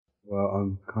Well,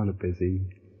 I'm kind of busy.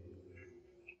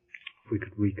 We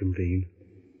could reconvene.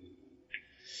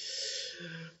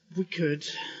 We could,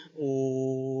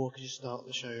 or could you start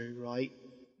the show right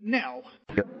now?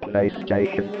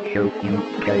 PlayStation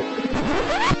UK.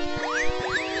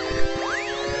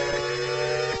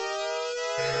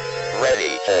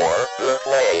 Ready for the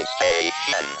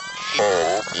PlayStation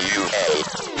Show UK.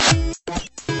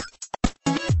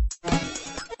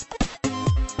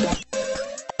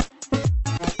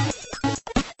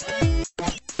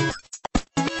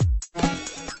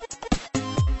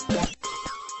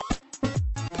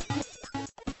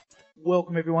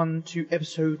 Welcome everyone to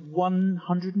episode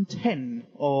 110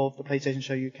 of the PlayStation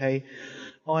Show UK.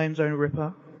 I am Zona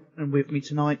Ripper, and with me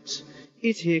tonight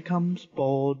is Here Comes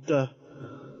Bod.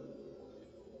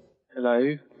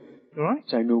 Hello, Alright?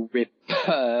 Zona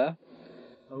Ripper.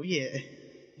 Oh yeah.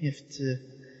 You have to...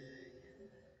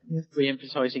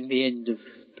 Re-emphasising the end of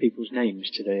people's names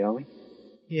today, are we?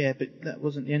 Yeah, but that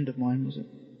wasn't the end of mine, was it?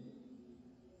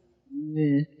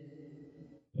 Nah.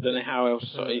 I don't know how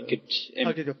else it could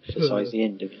emphasise the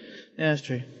end of. Yeah, that's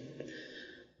true.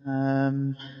 How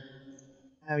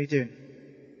are you doing?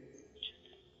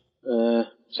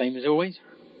 Same as always.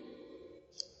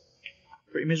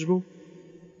 Pretty miserable?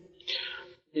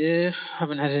 Yeah,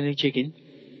 haven't had any chicken.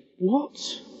 What?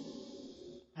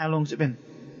 How long's it been?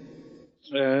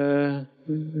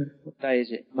 What day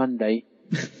is it? Monday.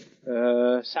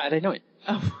 Saturday night.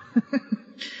 Oh.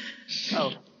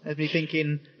 Oh, there's me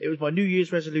thinking it was my New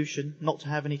Year's resolution not to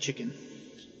have any chicken.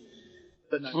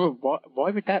 But no. Well, why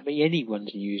would that be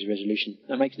anyone's New Year's resolution?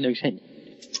 That makes no sense.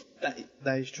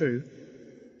 That is true.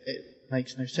 It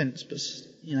makes no sense, but,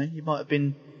 you know, you might have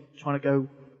been trying to go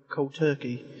cold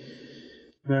turkey.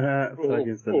 Turkey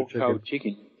instead of chicken. Cold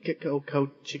chicken. Get cold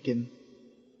chicken.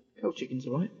 Cold chicken's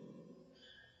alright.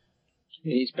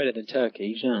 It's better than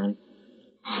turkey, certainly.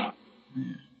 Yeah.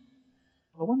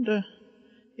 I wonder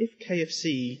if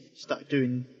KFC stuck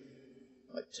doing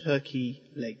like turkey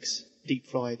legs deep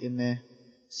fried in their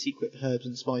secret herbs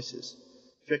and spices.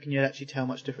 Do you reckon you'd actually tell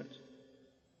much difference?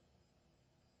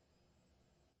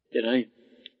 You know,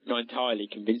 not entirely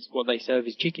convinced what they serve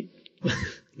is chicken.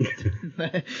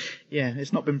 Yeah,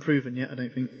 it's not been proven yet, I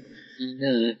don't think.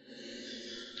 No.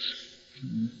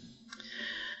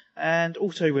 And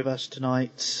also with us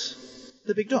tonight,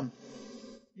 the Big Don.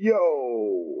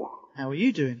 Yo! How are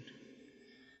you doing?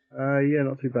 Yeah,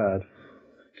 not too bad.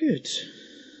 Good.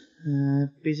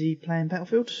 Busy playing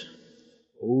Battlefield?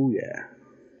 Oh, yeah.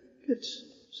 Good.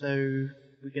 So,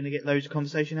 we're going to get loads of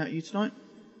conversation out of you tonight?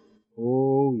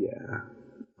 Oh, yeah.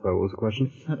 So, what was the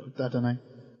question? I don't know.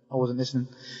 I wasn't listening.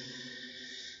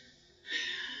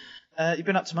 You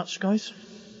been up to much, guys?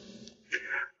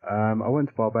 I went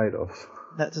to Barbados.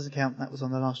 That doesn't count. That was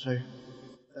on the last show.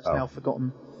 That's Oh. now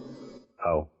forgotten.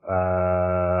 Oh,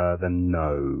 then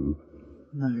no.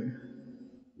 No.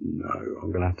 No,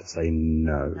 I'm going to have to say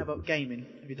no. How about gaming?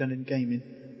 Have you done any gaming?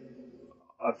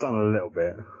 I've done a little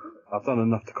bit. I've done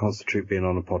enough to constitute being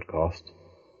on a podcast.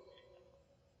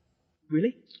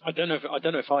 Really? I don't know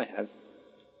if I have.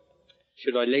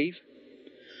 Should I leave?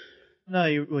 No,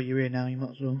 you're here now. You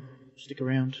might as well stick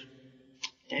around.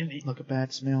 Damn it. Like a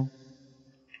bad smell.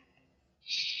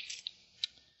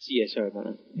 Yeah, sorry about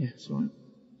that. Yeah, it's alright.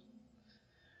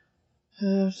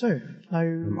 No.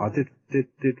 I did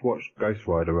watch Ghost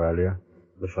Rider earlier,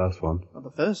 the first one. Not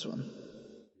the first one.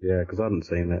 Yeah, because I hadn't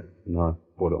seen it. No, I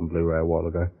bought it on Blu-ray a while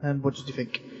ago. And what did you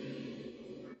think?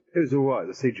 It was alright.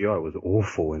 The CGI was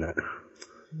awful in it.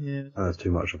 Yeah. There's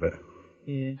too much of it.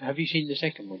 Yeah. Have you seen the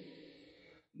second one?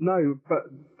 No, but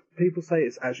people say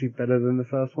it's actually better than the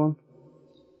first one.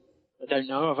 I don't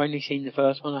know. I've only seen the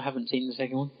first one. I haven't seen the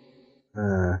second one.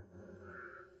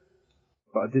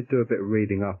 But I did do a bit of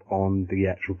reading up on the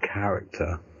actual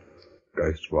character,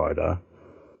 Ghost Rider,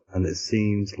 and it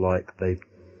seems like they've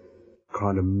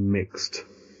kind of mixed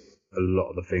a lot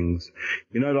of the things.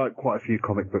 You know, like quite a few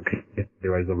comic book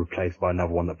heroes are replaced by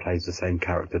another one that plays the same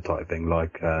character type thing,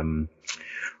 like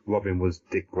Robin was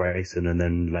Dick Grayson and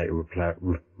then later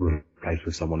replaced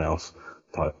with someone else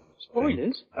type.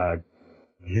 Spoilers?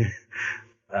 Yeah.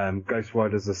 Ghost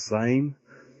Rider's the same,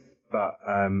 but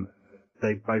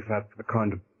they both have a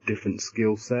kind of different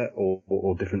skill set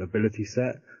or different ability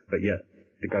set, but yet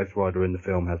the Ghost Rider in the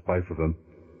film has both of them.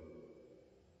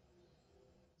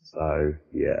 So,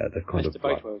 yeah, they've kind Best of...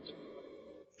 both worlds.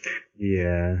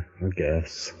 Yeah, I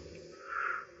guess.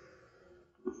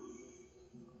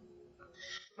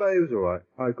 But it was alright.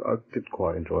 I did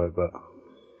quite enjoy it, but...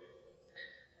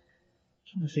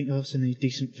 I'm trying to think if I've seen any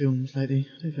decent films lately.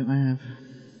 I don't think I have.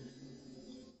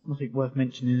 Nothing worth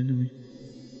mentioning anyway.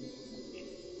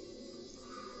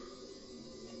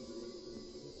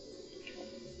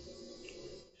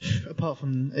 apart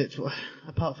from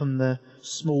the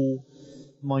small,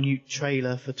 minute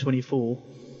trailer for 24.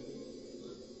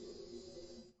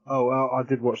 Oh, well, I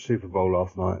did watch Super Bowl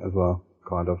last night as well,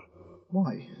 kind of.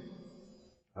 Why?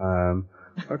 I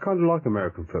kind of like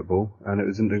American football, and it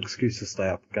was an excuse to stay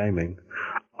up gaming.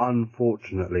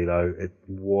 Unfortunately, though, it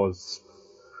was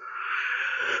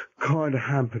kind of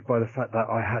hampered by the fact that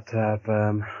I had to have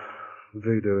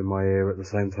voodoo in my ear at the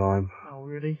same time. Oh,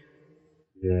 really?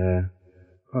 Yeah,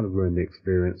 kind of ruined the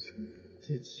experience.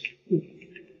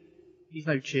 He's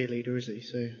no cheerleader, is he?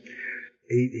 So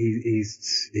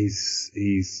He's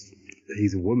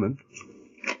a woman.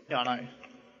 yeah, I know.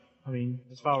 I mean,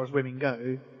 as far as women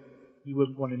go, you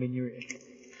wouldn't want him in your ear.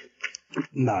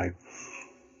 No,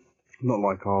 not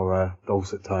like our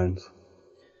dulcet tones.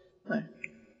 No,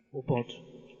 or bod.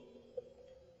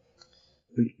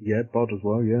 Yeah, bod as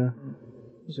well. Yeah.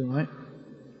 He's all right.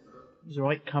 He's all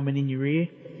right coming in your ear.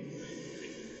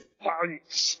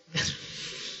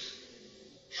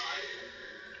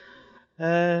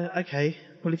 Okay.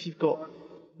 Well, if you've got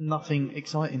nothing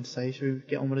exciting to say, should we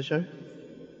get on with the show?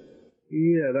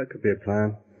 Yeah, that could be a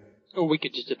plan. Or we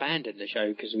could just abandon the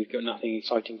show because we've got nothing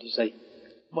exciting to say.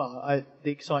 Well,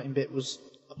 the exciting bit was,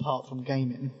 apart from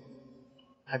gaming,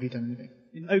 have you done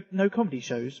anything? No comedy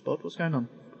shows, Bod. What's going on?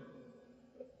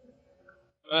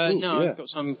 No, yeah.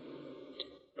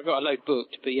 I've got a load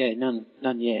booked, but yeah, none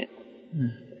yet.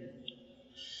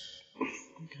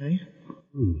 Okay.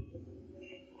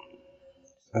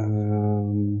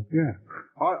 Yeah.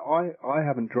 I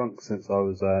haven't drunk since I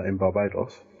was in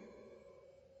Barbados.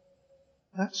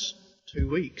 That's 2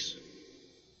 weeks.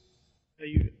 Are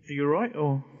you alright,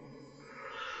 or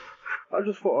I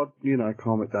just thought I'd,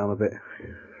 calm it down a bit.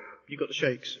 you got the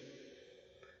shakes?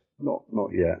 Not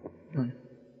yet. No.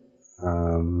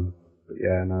 But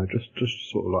yeah, no, just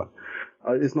sort of like,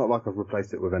 it's not like I've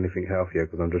replaced it with anything healthier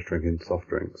because I'm just drinking soft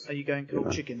drinks. Are you going cold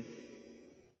chicken?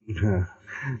 No,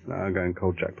 I'm going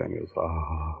cold Jack Daniels.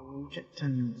 Jack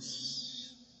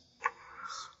Daniels.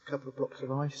 A couple of blocks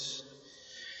of ice.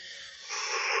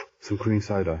 Some cream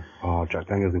soda. Oh, Jack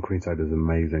Daniels and cream soda is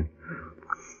amazing.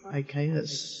 Okay,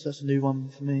 that's a new one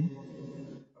for me.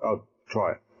 Oh,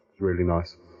 try it. It's really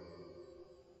nice.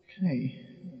 Okay.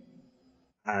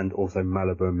 And also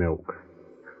Malibu milk.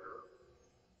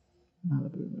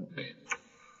 Malibu milk.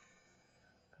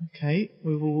 Okay,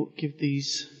 we will give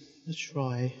these a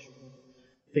try.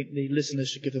 I think the listeners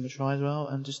should give them a try as well,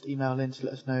 and just email in to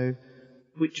let us know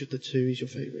which of the two is your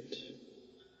favourite.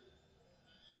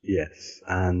 Yes,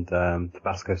 and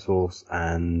Tabasco sauce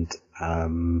and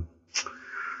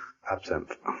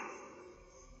absinthe.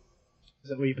 Is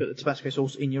that where you put the Tabasco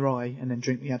sauce in your eye and then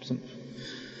drink the absinthe?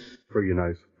 Through your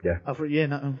nose, yeah. Oh, yeah,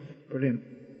 no, brilliant.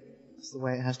 That's the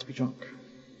way it has to be drunk.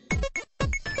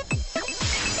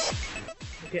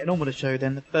 Getting on with the show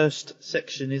then, the first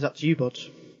section is up to you, Bod.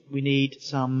 We need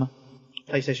some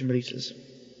PlayStation releases.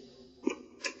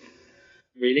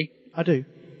 Really? I do.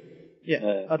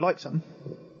 Yeah, I'd like some.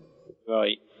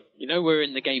 Right. You know we're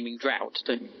in the gaming drought,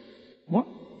 don't you? What?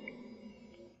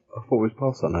 I thought we was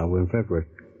past that now, we're in February.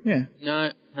 Yeah.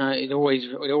 No, it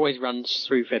always runs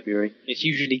through February. It's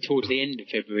usually towards the end of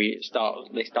February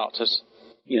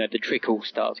the trickle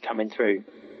starts coming through.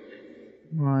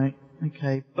 Right,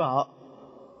 okay, but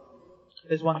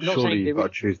there's one. Surely you've got a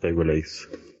Tuesday release.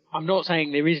 I'm not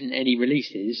saying there isn't any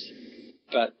releases,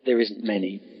 but there isn't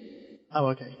many. Oh,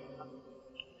 okay.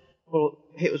 Well,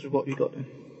 hit us with what you got then.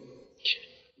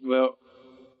 Well,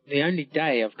 the only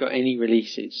day I've got any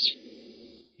releases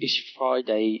is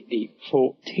Friday the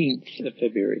 14th of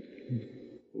February.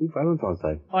 Ooh, Valentine's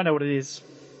Day. I know what it is.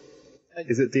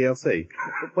 Is it DLC?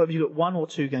 What have you got, 1 or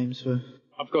 2 games for?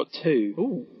 I've got 2.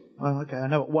 Ooh. Oh, okay, I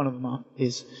know what one of them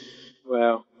is.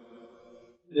 Well,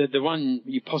 the one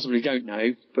you possibly don't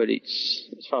know, but it's,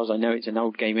 as far as I know, it's an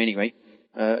old game anyway.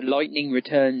 Lightning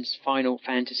Returns Final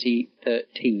Fantasy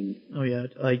 13. Oh yeah,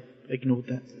 I ignored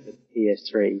that.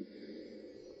 PS3.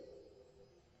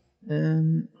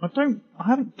 I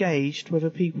haven't gauged whether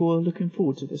people are looking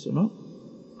forward to this or not.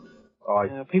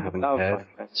 People haven't love cared.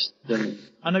 Final Fantasy.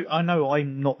 I know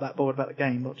I'm not that bothered about the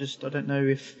game, but I don't know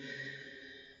if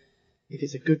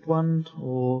it's a good one,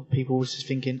 or people are just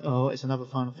thinking, oh, it's another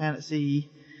Final Fantasy.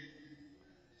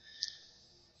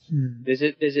 There's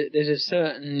a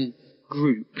certain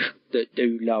group that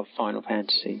do love Final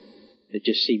Fantasy. That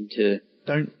just seem to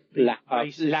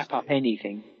lap up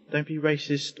anything. Don't be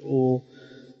racist or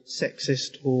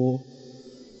sexist or...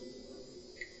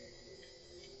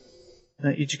 No,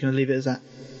 you're just going to leave it as that?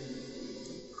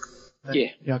 Yeah.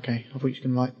 Yeah, okay. I thought you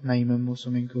were going to name them or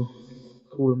something, or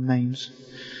call them names.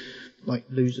 Like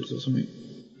losers or something.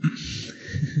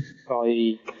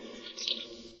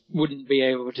 wouldn't be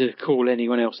able to call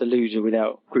anyone else a loser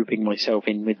without grouping myself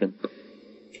in with them.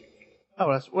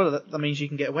 Oh, that means you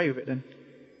can get away with it then.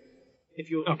 If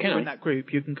you're in that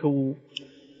group, you can call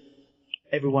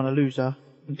everyone a loser,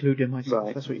 including myself.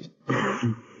 Right. That's what you.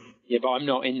 Yeah, but I'm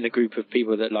not in the group of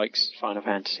people that likes Final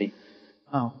Fantasy.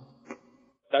 Oh.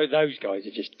 Those guys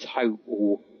are just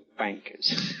total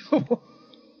bankers.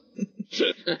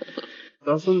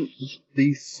 Doesn't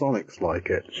these Sonics like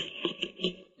it?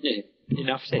 Yeah,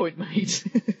 enough said. Point made.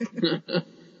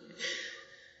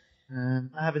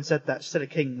 Having said that, Stella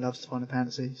King loves Final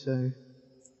Fantasy, so.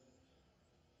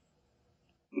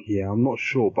 Yeah, I'm not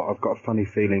sure, but I've got a funny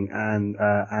feeling, and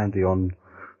Andy on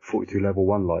 42 Level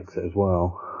 1 likes it as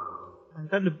well. And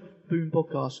don't the Boom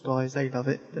Podcast guys, they love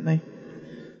it, don't they?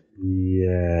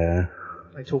 Yeah.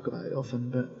 They talk about it often,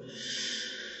 but...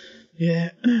 Yeah,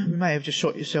 you may have just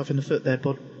shot yourself in the foot there,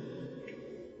 Bod.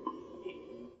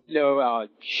 No, I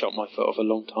shot my foot off a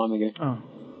long time ago. Oh,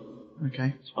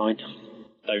 okay. It's fine.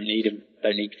 Don't need them.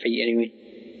 Don't need feet anyway.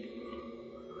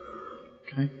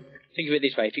 Okay. Think of it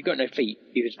this way, if you've got no feet,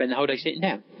 you can spend the whole day sitting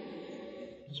down.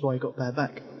 That's why you got bad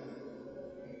back.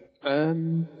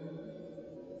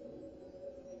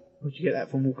 Would you get that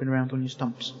from walking around on your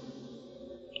stumps?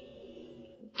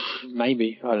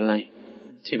 Maybe, I don't know.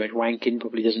 Too much wanking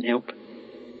probably doesn't help.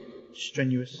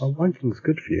 Strenuous. Oh, wanking's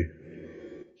good for you.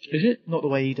 Is it? Not the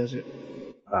way he does it.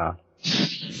 Ah.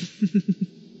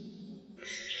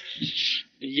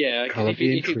 Yeah, Can't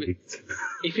be intrigued.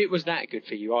 if it was that good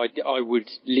for you, I would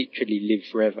literally live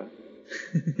forever.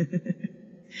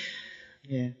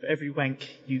 Yeah, for every wank,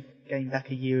 you gain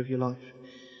back a year of your life.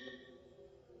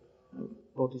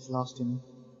 Body's lasting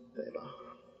forever.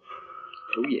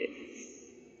 Oh yeah.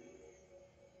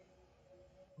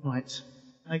 Right.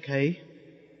 Okay.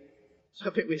 So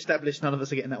I think we established none of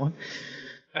us are getting that one.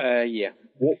 Yeah.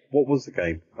 What was the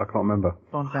game? I can't remember.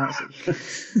 Final Fantasy.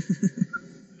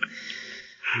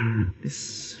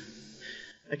 This.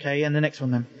 Okay, and the next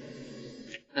one then.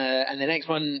 And the next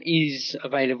one is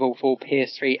available for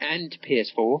PS3 and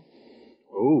PS4.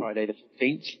 Oh. Friday the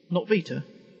 15th. Not Vita.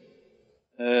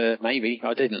 Maybe.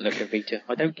 I didn't look at Vita.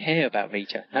 I don't care about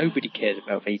Vita. Nobody cares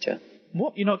about Vita.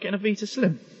 What? You're not getting a Vita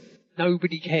Slim?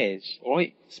 Nobody cares,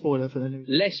 right? Spoiler for the news.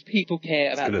 Less people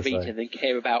care about the gonna Vita say. than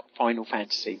care about Final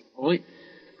Fantasy, right?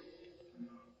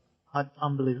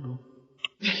 Unbelievable.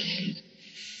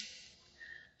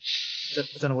 I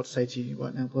don't know what to say to you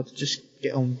right now, but just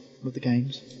get on with the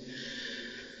games.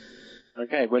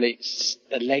 Okay, well it's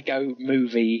the Lego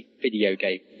Movie video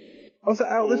game. Oh, is it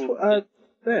out this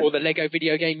there? Or the Lego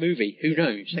video game movie, who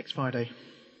knows? Next Friday.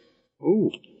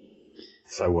 Ooh.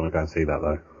 So I want to go and see that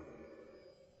though.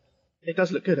 It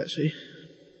does look good, actually. It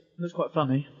looks quite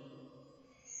funny.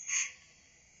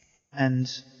 And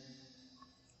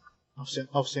obviously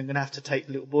I'm going to have to take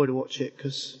the little boy to watch it,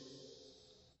 because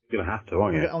You're gonna have to,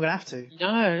 aren't I'm you? going to have to.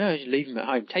 No, just leave him at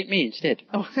home. Take me instead.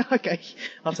 Oh, okay.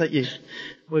 I'll take you.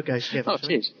 We'll go together. Oh, shall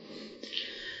we? cheers.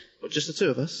 What, just the two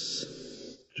of us?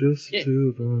 Just Yeah. the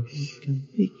two of us.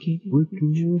 We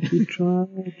can if we try.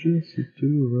 Just the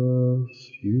two of us,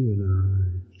 you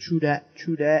and True that,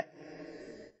 true that.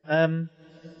 I.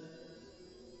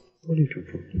 What are you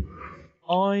talking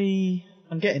I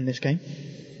am getting this game.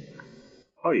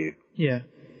 Are you? Yeah.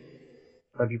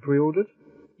 Have you pre-ordered?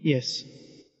 Yes.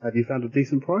 Have you found a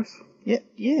decent price? Yeah.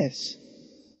 Yes.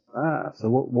 Ah, so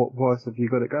what price have you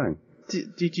got it going?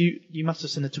 Did you? You must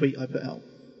have seen the tweet I put out.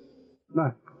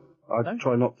 No. I No?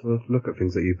 try not to look at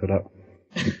things that you put up.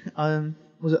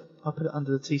 Was it? I put it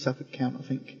under the TPSUK account, I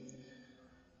think.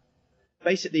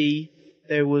 Basically,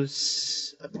 there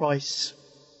was a price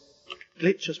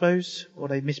glitch, I suppose, or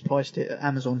they mispriced it at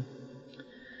Amazon.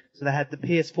 So they had the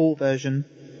PS4 version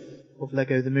of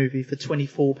Lego the Movie for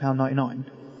 £24.99,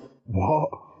 What?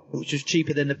 which was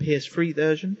cheaper than the PS3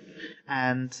 version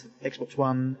and Xbox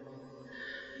One.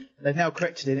 They've now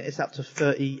corrected it; it's up to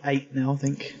 38 now, I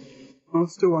think. Oh,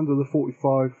 it's still under the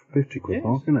 45, 50 quid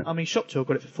mark, isn't it? I mean, ShopTour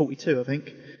got it for 42, I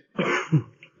think.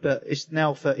 But it's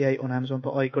now 38 on Amazon,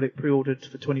 but I got it pre-ordered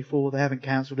for 24. They haven't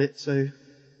cancelled it, so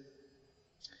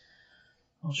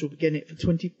I shall be getting it for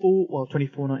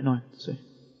 24.99. So,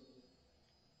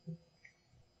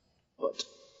 but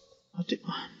I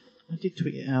did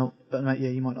tweet it out, but yeah,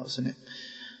 you might not have seen it.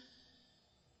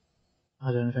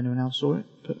 I don't know if anyone else saw it,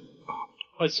 but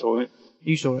I saw it.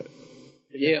 you saw it.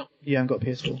 Yeah. You haven't got a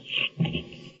PS4.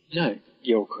 No,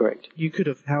 you're correct. You could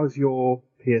have. How's your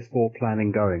PS4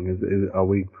 planning going? Are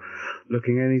we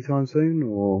looking anytime soon,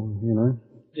 or, you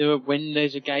know? When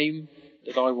there's a game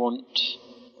that I want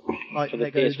Like for the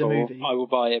Lego PS4, the Movie. I will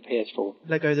buy a PS4.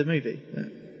 Lego the Movie.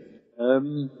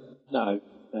 No,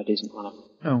 that isn't one of them.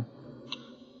 Oh.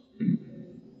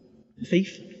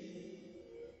 Thief?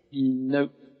 No.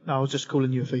 No, I was just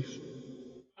calling you a thief.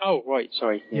 Oh, right,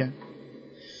 sorry. Yeah.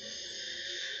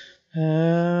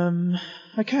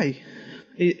 Okay.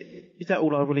 Is that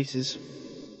all our releases?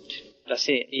 That's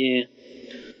it, yeah.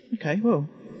 Okay, well,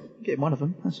 getting one of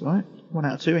them. That's all right. 1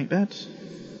 out of 2 ain't bad.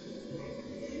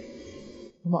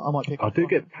 I might pick I up do one.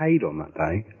 get paid on that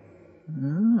day.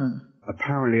 Ah.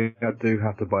 Apparently, I do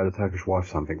have to buy the Turkish wife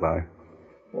something, though.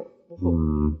 What for?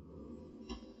 Hmm.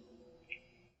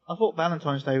 I thought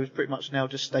Valentine's Day was pretty much now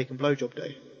just steak and blowjob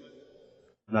day.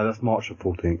 No, that's March the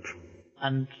 14th.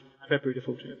 And February the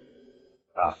 14th.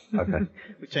 Ah, okay.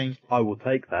 We changed. I will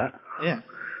take that. Yeah.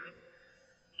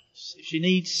 If she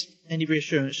needs any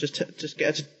reassurance, just get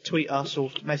her to tweet us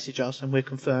or message us and we'll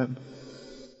confirm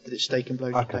that it's steak and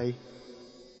blowjob Okay. day.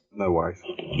 No worries.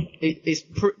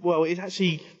 It's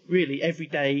actually really every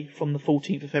day from the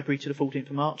 14th of February to the 14th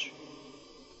of March.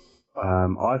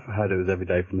 I've heard it was every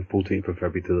day from the 14th of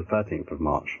February to the 13th of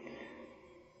March.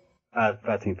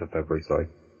 13th of February, sorry.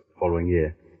 Following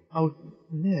year. Oh,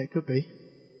 yeah, it could be.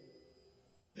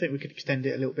 I think we could extend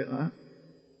it a little bit like that.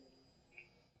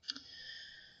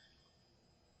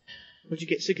 Would you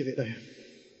get sick of it though?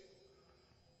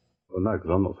 Well, no, because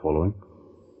I'm not swallowing.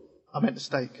 I meant the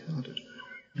steak. I did.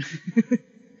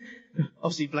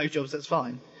 Obviously, blowjobs, that's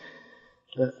fine.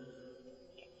 But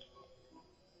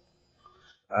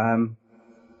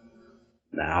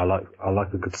Nah, I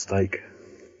like a good steak.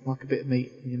 like a bit of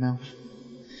meat in your mouth.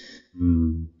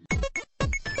 Hmm.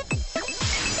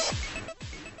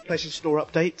 PlayStation Store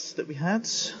updates that we had.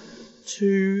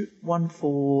 1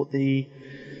 for the,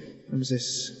 when was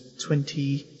this?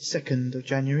 22nd of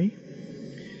January.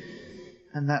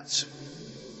 And that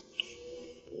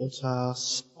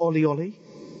was Oli Oli.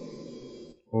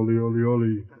 Oli, oli,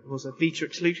 oli. It was a Vita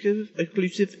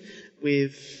exclusive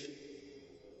with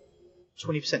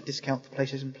 20% discount for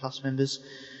PlayStation Plus members.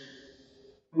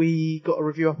 We got a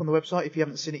review up on the website. If you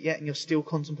haven't seen it yet and you're still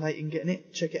contemplating getting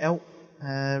it, check it out.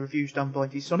 Reviews done by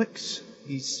D-Sonics.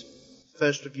 His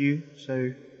first review,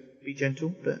 so be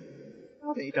gentle, but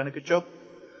I think he's done a good job.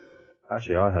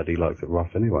 Actually, I heard he likes it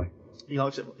rough anyway. He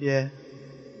likes it, yeah.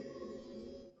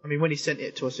 I mean, when he sent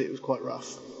it to us, it was quite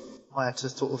rough. I had to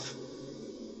sort of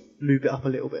lube it up a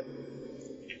little bit.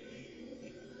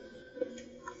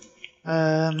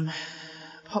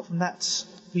 Apart from that,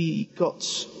 we got,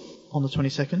 on the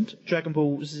 22nd, Dragon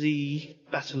Ball Z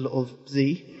Battle of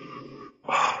Z.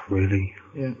 Really?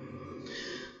 Yeah.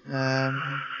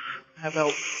 How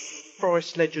about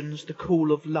Forest Legends The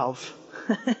Call of Love?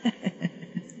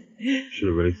 Should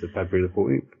have released it February the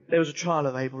 14th. There was a trial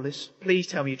available, this. Please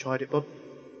tell me you tried it, Bob.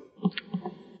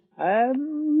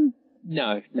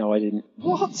 No, I didn't.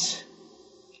 What?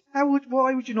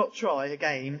 Why would you not try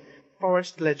again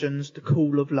Forest Legends The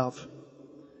Call of Love?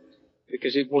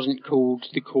 Because it wasn't called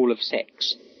The Call of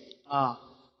Sex. Ah.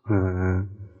 Uh,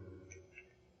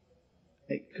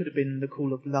 It could have been The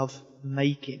Call of Love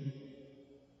Making.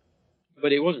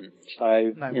 But it wasn't,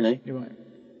 so, No, you know, you're right.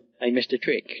 they missed a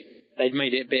trick. They'd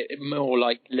made it a bit more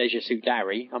like Leisure Suit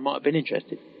Larry. I might have been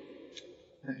interested.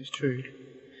 That is true.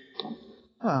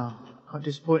 Ah, quite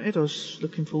disappointed. I was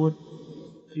looking forward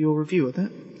for your review of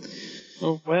that.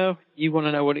 Oh, well, you want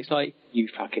to know what it's like? You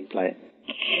fucking play it.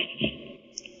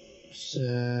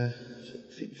 I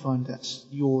think you find that's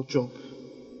your job.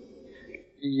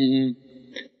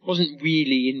 Wasn't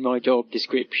really in my job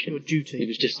description. Your duty. It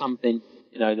was just something,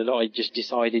 that I just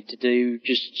decided to do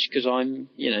just because I'm,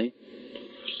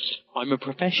 I'm a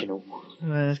professional.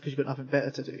 That's because you've got nothing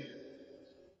better to do.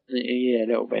 Yeah, a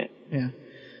little bit. Yeah.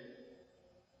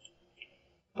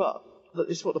 But look,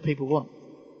 it's what the people want.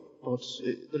 But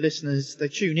the listeners, they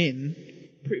tune in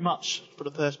pretty much for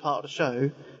the first part of the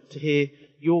show to hear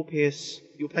your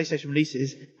PlayStation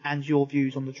releases and your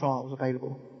views on the trials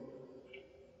available.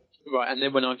 Right, and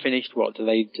then when I'm finished, what, do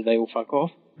they all fuck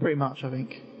off? Pretty much, I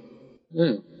think.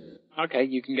 Okay,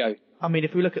 you can go. I mean,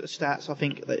 if we look at the stats, I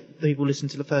think that people listen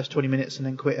to the first 20 minutes and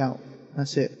then quit out.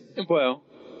 That's it. Well,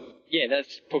 yeah,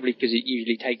 that's probably because it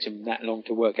usually takes them that long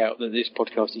to work out that this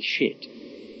podcast is shit.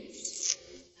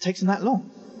 Takes them that long?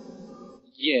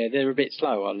 Yeah, they're a bit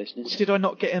slow, our listeners. Did I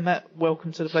not get him at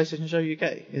Welcome to the PlayStation Show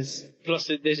UK? Plus,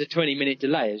 there's a 20-minute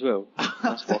delay as well.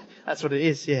 That's what. That's what it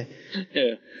is, yeah.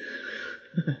 Yeah.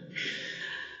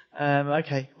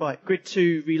 Okay, right. Grid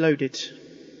 2 Reloaded.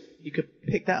 You could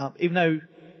pick that up, even though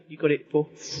you got it for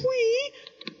free.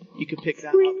 You could pick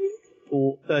that up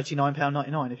for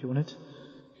 £39.99 if you wanted.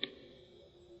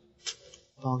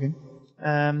 Bargain.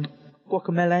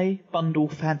 Guacamelee Bundle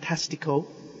Fantastico.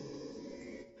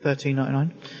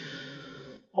 £13.99.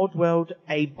 Oddworld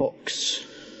A Box.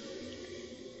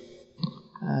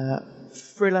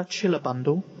 Thriller Chiller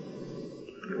Bundle.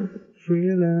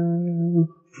 Thriller.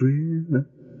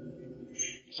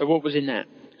 So what was in that?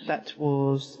 That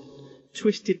was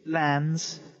Twisted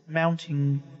Lands,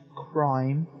 Mounting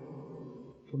Crime,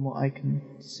 from what I can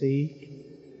see.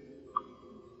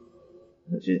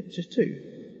 That's just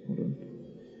 2. Hold on.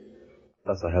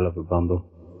 That's a hell of a bundle.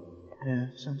 Yeah,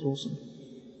 sounds awesome.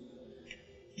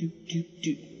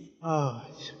 Oh,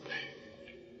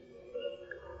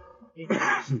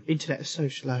 internet is so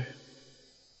slow.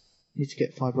 Need to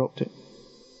get fibre optic.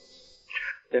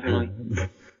 Definitely.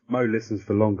 Mo listens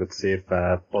for longer to see if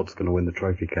Bod's going to win the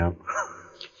trophy count.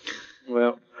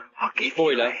 Well,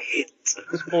 spoiler.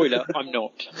 Spoiler, I'm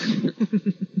not.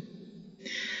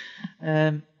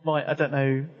 Right, I don't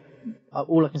know.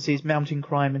 All I can see is Mountain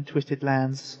Crime and Twisted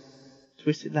Lands.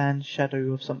 Twisted Lands,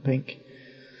 Shadow of something.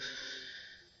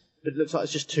 But it looks like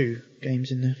it's just 2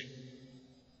 games in there.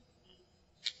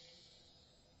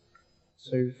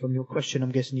 So from your question,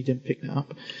 I'm guessing you didn't pick that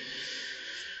up.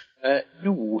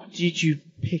 No. Did you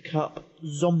pick up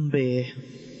Zombie?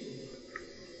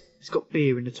 It's got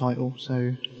beer in the title,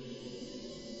 so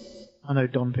I know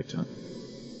Don picked it up.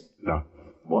 No.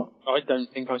 What? I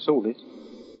don't think I saw this.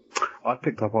 I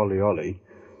picked up Ollie Ollie,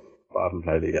 but I haven't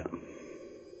played it yet.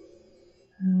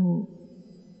 Oh,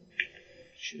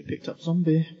 should have picked up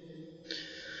Zombie.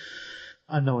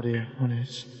 I have no idea what it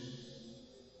is.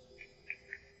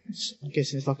 I'm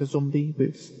guessing it's like a zombie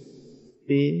with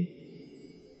beer.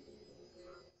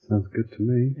 Sounds good to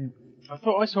me. Yeah. I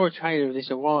thought I saw a trailer of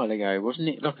this a while ago. Wasn't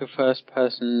it like a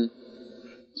first-person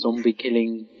zombie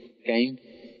killing game?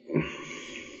 It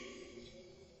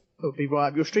would be right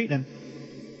up your street then.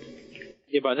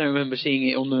 Yeah, but I don't remember seeing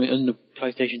it on the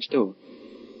PlayStation Store.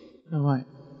 Oh, right.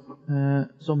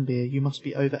 Zombie, you must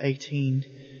be over 18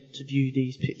 to view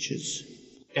these pictures.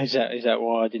 Is that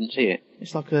why I didn't see it?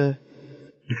 It's like a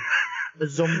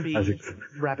zombie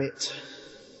rabbit.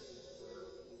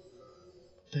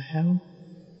 What the hell?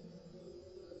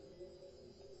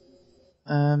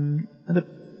 And the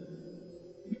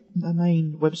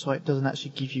main website doesn't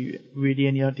actually give you really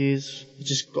any ideas. It's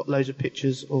just got loads of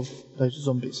pictures of loads of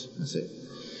zombies. That's it.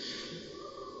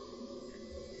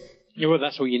 Yeah, well,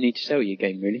 that's all you need to sell your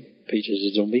game, really. Pictures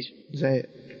of zombies. Is that it?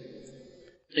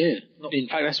 Yeah. In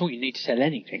fact, that's all you need to sell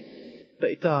anything.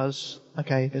 But it does.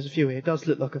 Okay, there's a few here. It does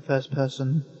look like a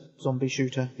first-person zombie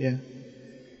shooter. Yeah.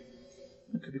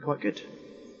 That could be quite good.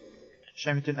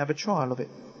 Shame we didn't have a trial of it.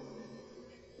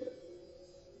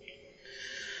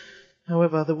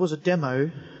 However, there was a demo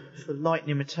for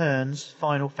Lightning Returns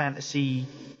Final Fantasy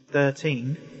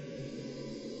 13.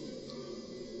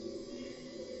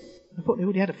 I thought they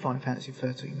already had a Final Fantasy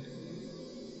 13.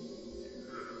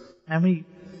 How many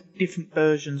different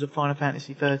versions of Final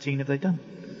Fantasy 13 have they done?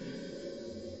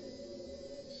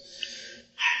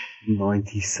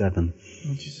 97.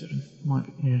 97. Might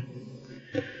be, yeah.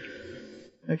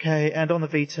 Okay, and on the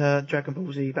Vita, Dragon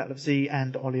Ball Z, Battle of Z,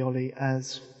 and Oli Oli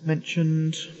as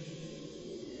mentioned.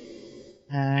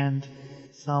 And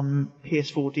some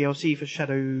PS4 DLC for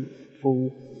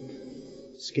Shadowfall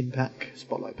skin pack,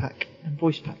 spotlight pack, and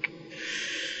voice pack.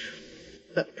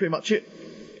 That's pretty much it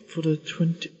for the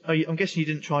 20... Oh, I'm guessing you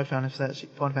didn't try Final Fantasy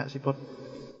Pod.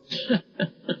 Yeah,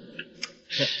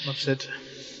 like I said.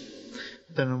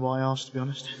 I don't know why I asked, to be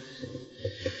honest.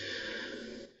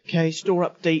 Okay, store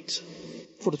update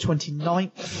for the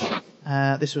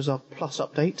 29th. This was our plus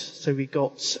update, so we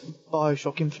got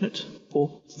Bioshock Infinite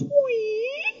for free.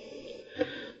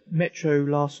 Metro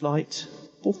Last Light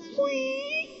for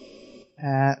free.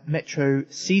 Metro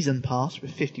Season Pass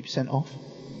with 50% off.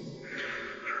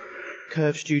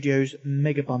 Curve Studios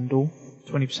Mega Bundle,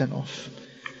 20% off.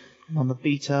 And on the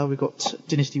Vita, we've got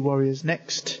Dynasty Warriors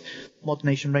Next, Mod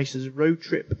Nation Racers Road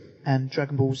Trip, and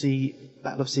Dragon Ball Z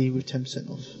Battle of Z with 10%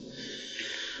 off.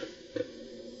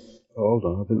 Oh, hold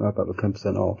on, I didn't know about the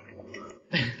 10% off.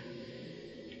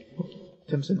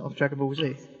 10% off Dragon Ball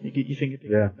Z? You think it'd be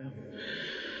Yeah. now?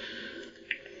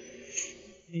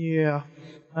 Yeah.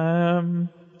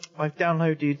 I've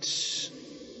downloaded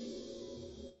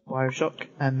Bioshock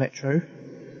and Metro.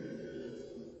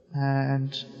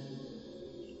 And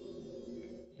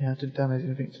yeah, I didn't download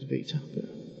anything to the Vita, but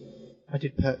I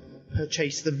did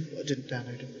purchase them, but I didn't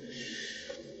download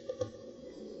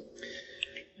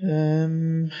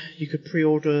them. You could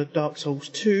pre-order Dark Souls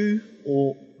 2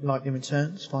 or Lightning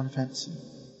Returns, Final Fantasy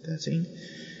 13.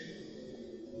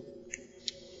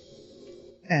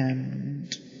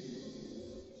 And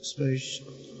I suppose...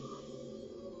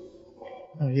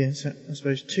 Oh yeah, so I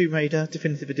suppose Tomb Raider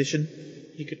Definitive Edition.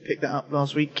 You could pick that up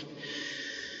last week.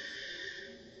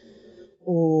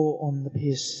 Or on the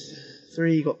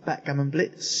PS3 you got Backgammon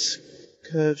Blitz,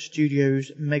 Curve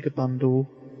Studios Mega Bundle,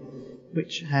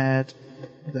 which had,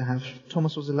 what did it have?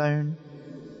 Thomas Was Alone,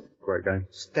 Great game.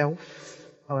 Stealth.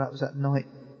 Oh, that was that night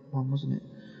one, wasn't it?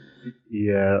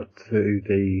 Yeah,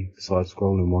 2D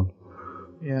side-scrolling one.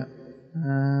 Yeah.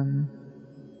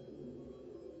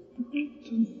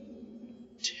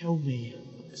 Tell me, for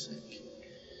fuck's sake.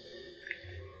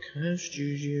 Curve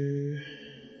Studio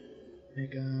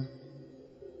Mega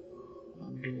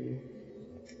Bundle.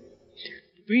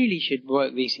 Really should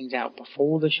work these things out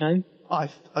before the show. I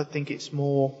think it's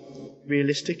more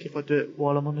realistic if I do it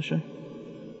while I'm on the show.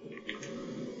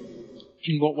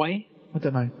 In what way? I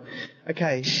don't know.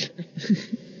 Okay.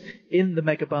 In the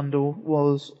Mega Bundle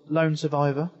was Lone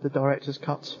Survivor, the director's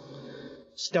cut,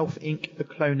 Stealth Inc., The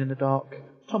Clone in the Dark,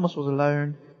 Thomas Was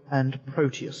Alone, and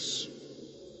Proteus.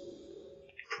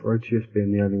 Proteus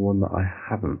being the only one that I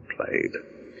haven't played.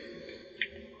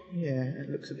 Yeah, it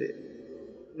looks a bit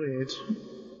weird.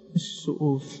 It's sort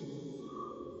of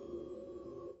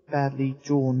badly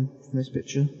drawn from this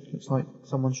picture. Looks like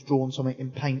someone's drawn something in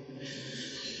paint.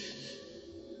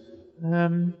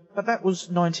 But that was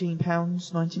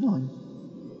 £19.99.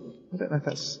 I don't know if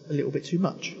that's a little bit too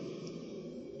much.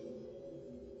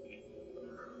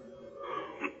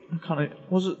 I can't.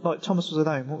 Was it like Thomas Was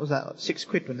Alone? What was that? Like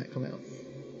 £6 when that came out.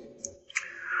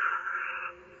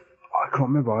 I can't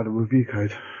remember. I had a review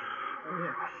code.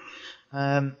 Oh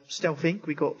yeah. Stealth Inc.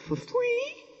 we got for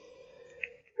free.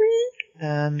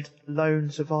 And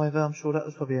Lone Survivor, I'm sure that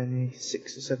was probably only £6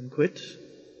 or £7.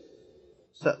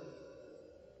 So,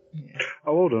 yeah.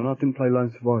 Oh, hold on. I didn't play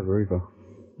Lone Survivor either.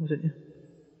 Oh, didn't you?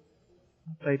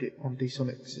 I played it on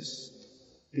D-Sonic's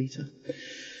Vita.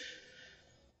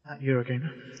 At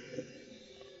Eurogamer.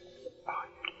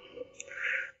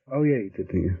 Oh, yeah, you did,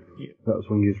 didn't you? Yeah. That was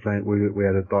when you was playing. We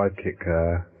had a dive kick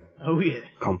Oh yeah.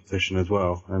 competition as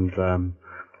well, and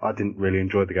I didn't really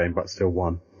enjoy the game, but still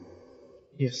won.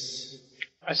 Yes.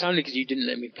 That's only because you didn't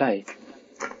let me play.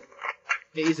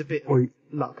 It is a bit Well, of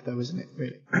luck though, isn't it,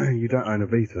 really? you don't own a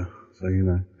Vita, so you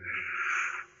know.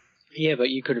 Yeah, but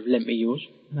you could have lent me yours.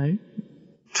 No.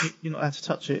 You're not allowed to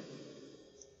touch it.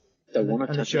 Don't want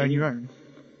to unless touch you it. own your own.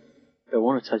 Don't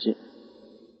want to touch it.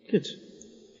 Good.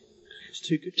 It's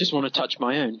too good. Just want to touch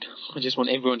my own. I just want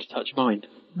everyone to touch mine.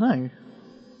 No.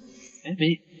 Yeah,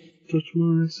 me. Touch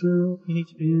myself. You need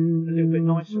to be a little bit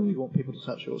nicer if you want people to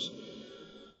touch yours.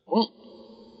 What?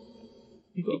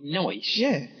 You've got Be nice?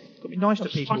 Yeah. You've got to be nice What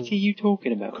to the people. fuck are you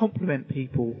talking about? Compliment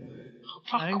people.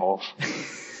 Fuck No. off.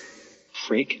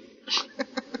 Frick.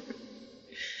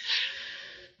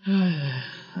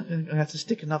 I'm going to have to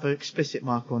stick another explicit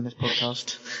marker on this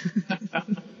podcast.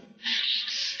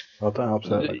 Oh, don't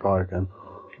upset that guy again.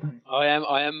 I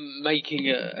am making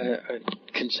a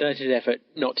concerted effort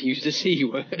not to use the C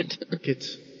word. Good.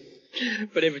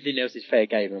 But everything else is fair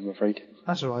game, I'm afraid.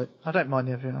 That's alright. I don't mind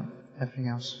everything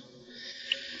else.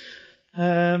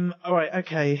 Alright,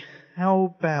 okay.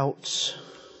 How about...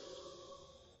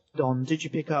 Don, did you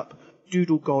pick up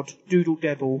Doodle God, Doodle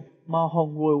Devil,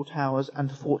 Mahong Royal Towers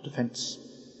and Fort Defence?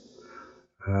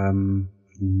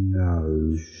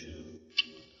 No.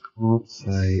 Can't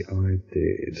say I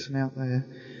did. Listen out there.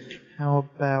 How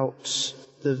about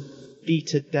the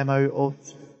beta demo of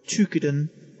Tukiden,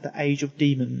 The Age of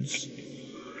Demons?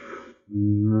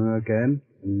 Again?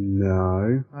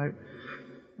 No. Right.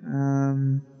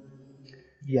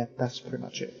 Yeah, that's pretty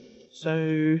much it.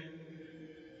 So,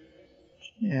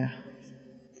 yeah.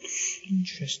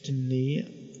 Interestingly,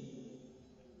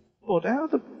 Bod, out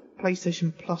of the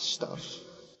PlayStation Plus stuff,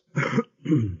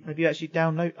 have you actually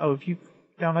downloaded? Oh, have you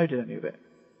downloaded any of it?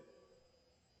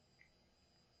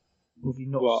 Or have you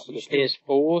not? What, the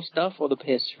PS4 stuff or the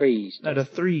PS3 stuff? No, the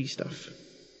 3 stuff.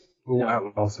 All No.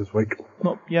 Outlast this week.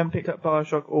 Not you haven't picked up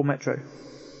Bioshock or Metro.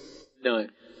 No.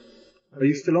 Are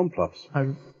you still on Plus?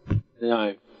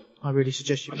 No. I really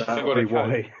suggest you. I've That'd got a be code.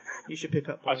 why. You should pick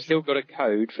up. I've still got a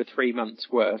code for 3 months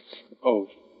worth of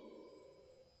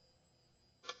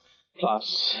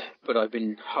Plus, but I've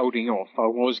been holding off. I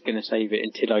was going to save it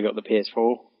until I got the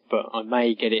PS4, but I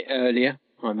may get it earlier.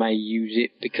 I may use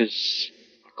it because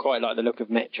I quite like the look of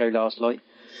Metro last night.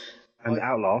 And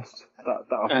Outlast.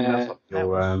 I think that's up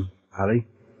your alley.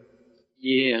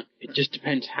 Yeah, it just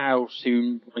depends how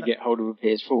soon I get hold of a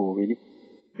PS4, really.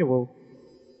 Yeah, well,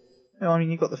 I mean,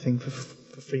 you got the thing for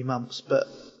 3 months, but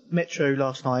Metro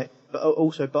last night, but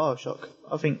also Bioshock.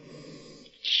 I think.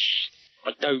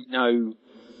 I don't know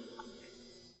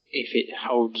if it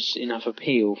holds enough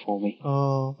appeal for me.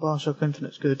 Oh, Bioshock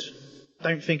Infinite's good.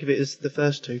 Don't think of it as the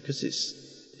first two because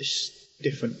it's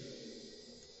different.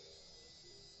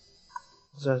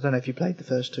 So I don't know if you played the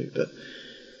first two, but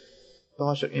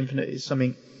Bioshock Infinite is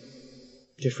something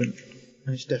different.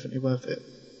 and it's definitely worth it.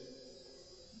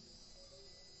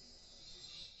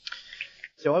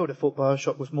 So I would have thought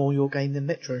Bioshock was more your game than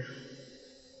Metro.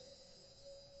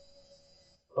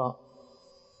 But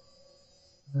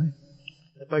no,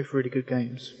 they're both really good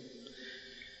games.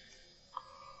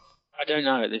 I don't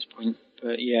know at this point,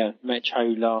 but yeah, Metro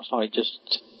last night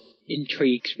just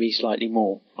intrigues me slightly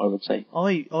more, I would say.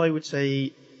 I would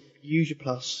say use your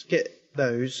Plus, get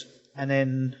those, and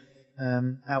then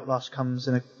Outlast comes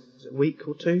in a week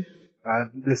or two.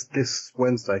 This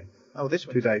Wednesday. Oh, this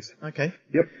one. 2 days. Okay.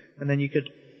 Yep. And then you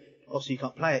could, obviously you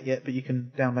can't play it yet, but you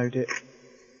can download it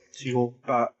to your...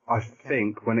 But I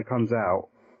think when it comes out,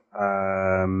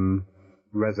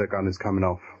 Resogun is coming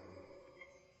off.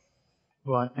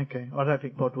 Right, okay. I don't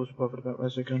think Bod was bothered about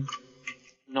Resogun.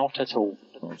 Not at all.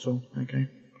 Not at all, okay.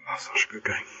 That's such a good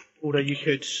game. Although you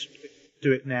could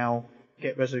do it now,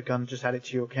 get Resogun, just add it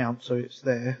to your account so it's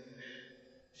there.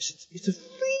 It's a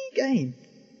free game.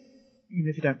 Even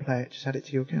if you don't play it, just add it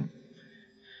to your account.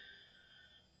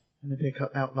 And then pick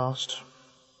up Outlast.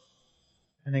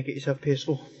 And then get yourself a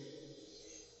PS4.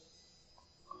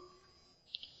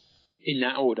 In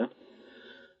that order.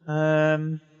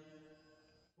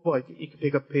 Well, you can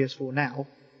pick up a PS4 now.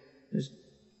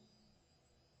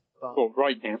 Well,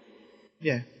 right now.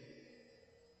 Yeah.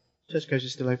 Tesco's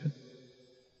is still open.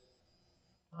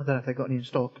 I don't know if they've got any in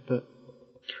stock, but...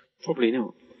 Probably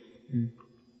not.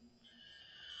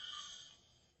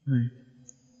 No.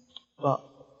 But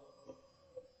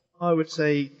I would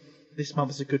say this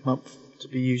month is a good month to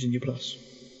be using your Plus.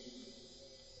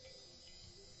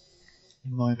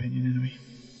 In my opinion, anyway.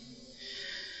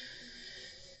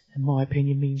 And my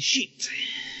opinion means shit.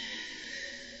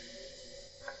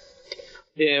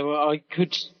 Yeah, well, I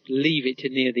could leave it to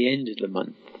near the end of the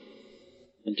month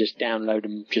and just download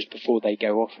them just before they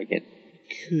go off again.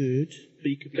 Could, but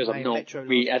you could be Because I'm playing not, Metro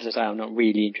as I say, I'm not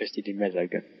really interested in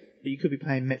Resogun. But you could be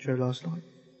playing Metro last night.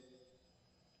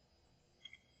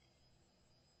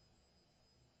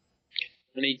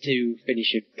 I need to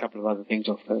finish a couple of other things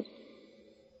off first.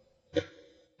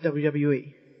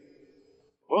 WWE.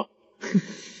 What?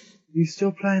 You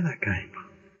still playing that game?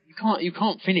 You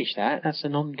can't finish that. That's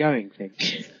an ongoing thing.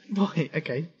 Right,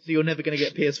 okay. So you're never going to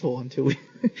get PS4 until we...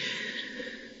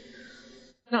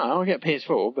 No, I'll get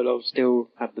PS4, but I'll still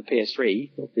have the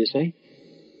PS3, obviously.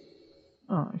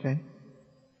 Oh, okay.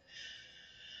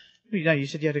 Well, you know, you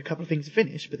said you had a couple of things to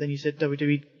finish, but then you said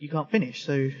WWE you can't finish,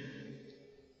 so...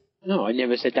 No, I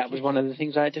never said that was one of the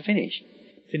things I had to finish.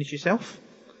 Finish yourself?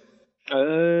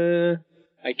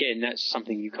 Again, that's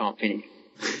something you can't finish.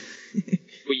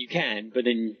 Well, you can, but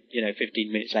then,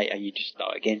 15 minutes later you just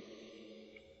start again.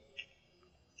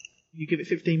 You give it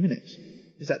 15 minutes?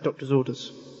 Is that doctor's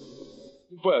orders?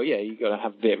 Well, yeah, you gotta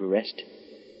have a bit of a rest.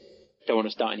 Don't want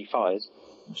to start any fires.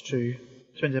 That's true.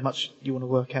 Depends how much you want to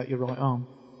work out your right arm.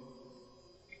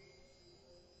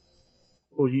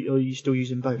 Or are you still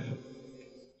using both?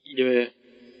 Yeah.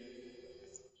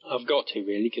 I've got to,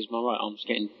 really, because my right arm's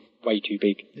getting way too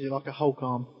big. Is it like a Hulk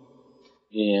arm?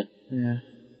 Yeah. Yeah.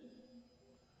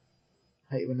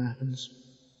 Hate it when that happens.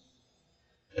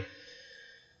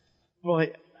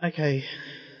 Right, okay.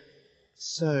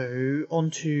 So,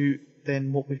 on to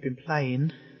then what we've been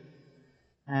playing.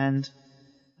 And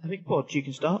I think, Bod, you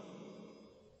can start.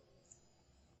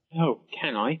 Oh,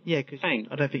 can I? Yeah, because Thanks.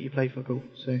 I don't think you play football,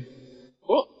 so...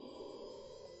 What?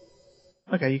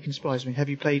 Okay, you can surprise me. Have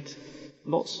you played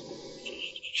lots?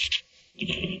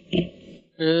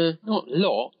 Not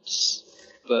lots,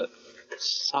 but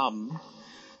some.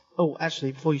 Oh,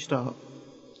 actually, before you start...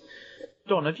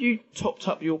 Don, have you topped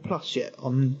up your Plus yet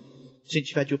since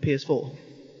you've had your PS4?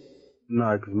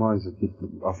 No, because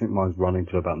I think mine's running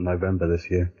till about November this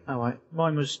year. Alright,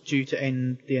 mine was due to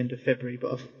end the end of February,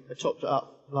 but I topped it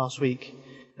up last week.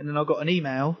 And then I got an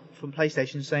email from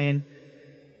PlayStation saying,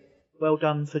 well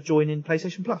done for joining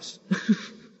PlayStation Plus.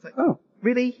 Like, Oh.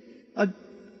 Really? I've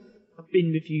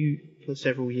been with you for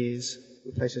several years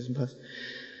with PlayStation Plus.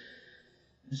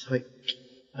 It's like,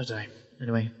 I don't know.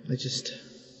 Anyway, they just...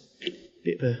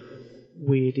 bit of a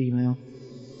weird email.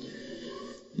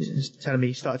 Just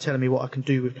started telling me what I can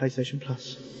do with PlayStation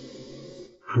Plus.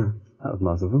 That was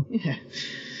nice of them. Yeah.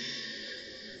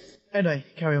 Anyway,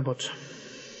 carry on, Bod.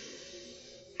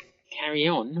 Carry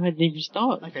on? I didn't even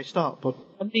start. Okay, start, Bod.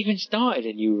 I hadn't even started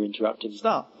and you were interrupting.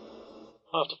 Start.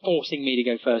 After forcing me to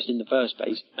go first in the first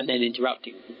place, and then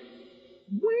interrupting.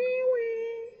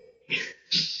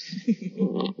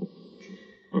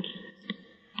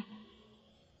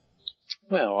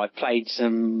 Well, I played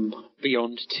some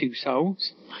Beyond Two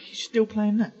Souls. Are you still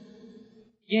playing that?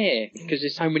 Yeah, because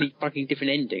there's so many fucking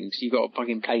different endings. You've got to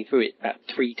fucking play through it about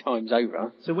 3 times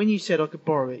over. So when you said I could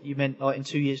borrow it, you meant like in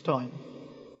 2 years' time?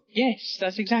 Yes,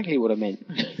 that's exactly what I meant.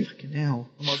 Fucking hell.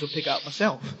 I might as well pick it up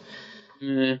myself.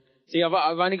 See, I've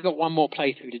only got one more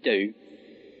playthrough to do.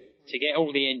 To get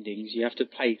all the endings, you have to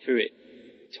play through it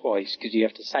twice, because you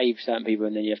have to save certain people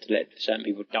and then you have to let certain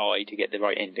people die to get the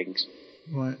right endings.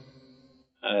 Right.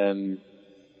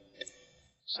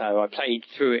 So I played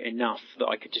through it enough that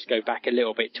I could just go back a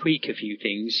little bit, tweak a few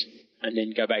things, and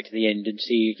then go back to the end and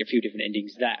see a few different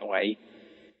endings that way.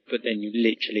 But then you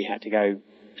literally had to go...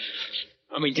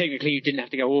 I mean, technically you didn't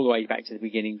have to go all the way back to the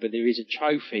beginning, but there is a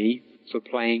trophy for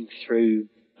playing through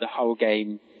the whole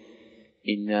game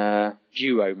in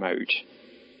duo mode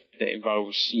that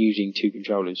involves using 2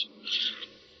 controllers.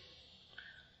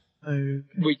 Okay.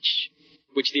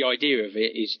 Which the idea of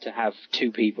it is to have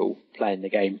 2 people playing the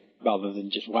game rather than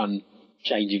just one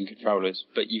changing controllers.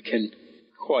 But you can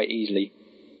quite easily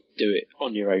do it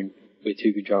on your own with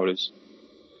 2 controllers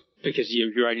because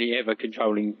you're only ever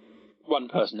controlling one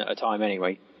person at a time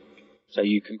anyway. So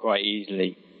you can quite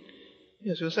easily... Yeah,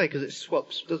 I was going to say, because it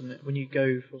swaps, doesn't it? When you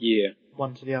go from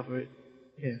one to the other,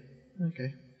 yeah.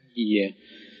 Okay. Yeah.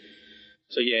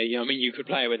 So yeah, I mean, you could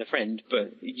play it with a friend,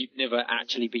 but you'd never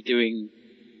actually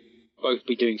both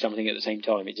be doing something at the same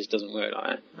time. It just doesn't work like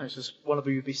that. No, it's just one of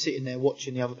you would be sitting there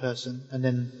watching the other person, and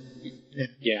then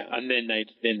yeah, and then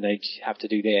they'd have to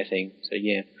do their thing. So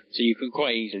yeah, so you can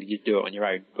quite easily just do it on your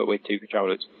own, but with 2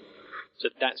 controllers. So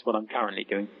that's what I'm currently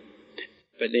doing.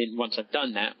 But then once I've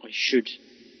done that, I should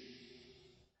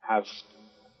have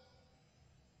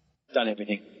done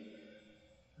everything.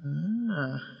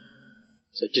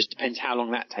 So it just depends how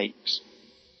long that takes.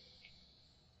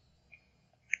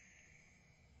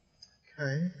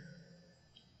 Okay.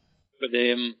 But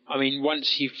I mean,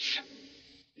 once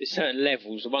there's certain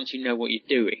levels, once you know what you're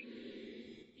doing,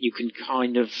 you can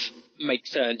kind of make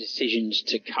certain decisions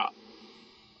to cut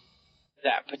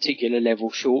that particular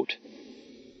level short.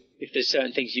 If there's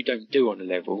certain things you don't do on a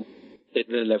level, then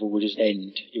the level will just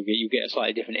end. You get a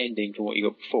slightly different ending from what you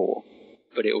got before,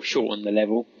 but it will shorten the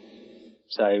level.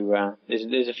 So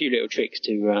there's a few little tricks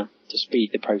to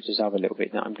speed the process up a little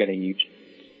bit that I'm going to use.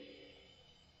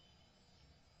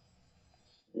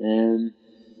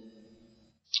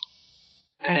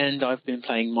 And I've been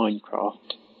playing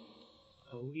Minecraft.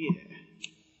 Oh yeah.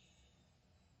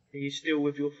 Are you still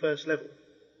with your first level?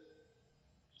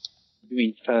 You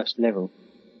mean first level?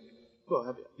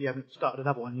 Well, you haven't started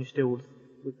another one. You're still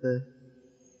with the...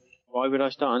 Why would I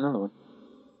start another one?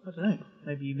 I don't know.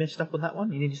 Maybe you messed up on that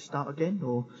one. You need to start again,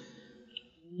 or...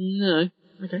 No.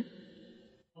 Okay.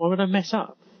 Why would I mess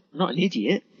up? I'm not an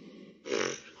idiot.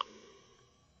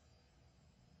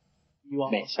 You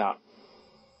are. Mess up.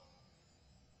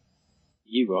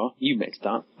 You are. You messed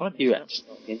up. You had to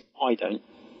start again. I don't.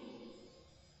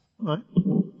 Alright.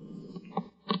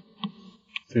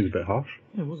 Seems a bit harsh.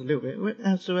 Yeah, it was a little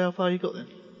bit. So how far you got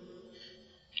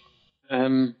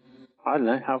then? I don't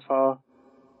know. How far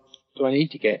do I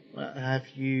need to get? Have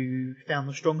you found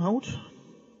the stronghold?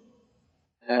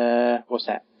 What's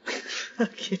that?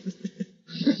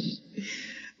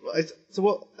 So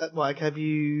what, Mike, have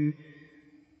you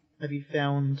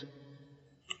found...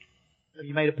 Have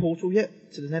you made a portal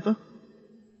yet to the Nether?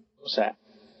 What's that?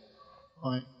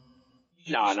 Right.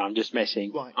 No, I'm just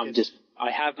messing. Right,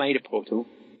 I have made a portal.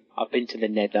 I've been to the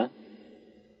Nether.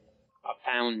 I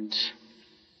found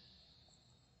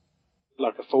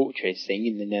like a fortress thing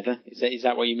in the Nether. Is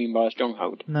that what you mean by a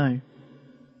stronghold? No.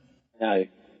 No.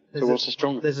 So what's a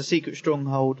stronghold? There's a secret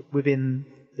stronghold within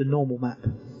the normal map.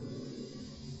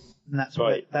 And that's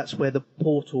right. That's where the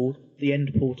portal, the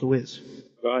end portal is.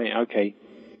 Right, okay.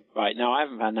 Right, no, I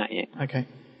haven't found that yet. Okay.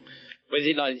 But is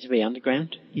it likely to be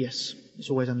underground? Yes, it's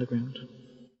always underground.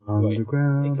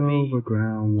 Underground, It could be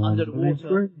overground, under the water,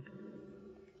 free.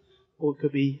 or it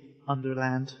could be under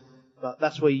land. But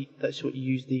that's what you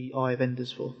use the Eye of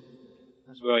Enders for.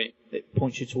 Right. It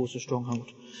points you towards the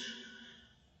stronghold.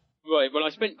 Right. Well, I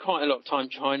spent quite a lot of time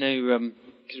trying to,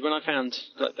 because when I found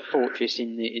like the fortress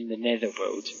in the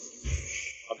Netherworld,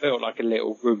 I built like a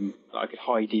little room that I could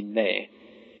hide in there.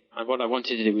 And what I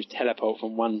wanted to do was teleport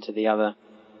from one to the other.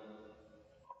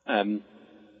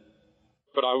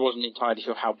 But I wasn't entirely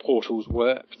sure how portals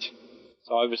worked.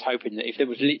 So I was hoping that if there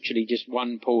was literally just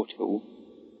one portal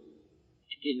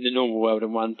in the normal world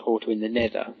and one portal in the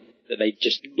Nether, that they'd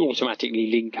just automatically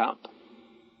link up.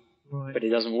 Right. But it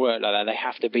doesn't work like that. They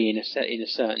have to be in a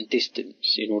certain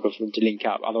distance in order for them to link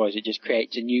up. Otherwise, it just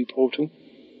creates a new portal.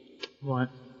 Right.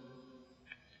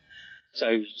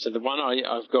 So the one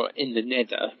I've got in the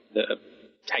Nether that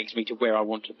takes me to where I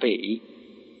want to be,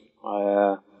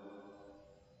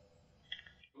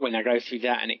 when I go through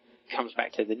that and it comes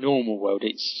back to the normal world,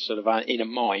 it's sort of in a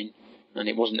mine, and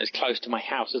it wasn't as close to my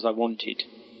house as I wanted.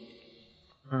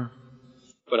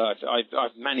 But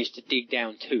I've managed to dig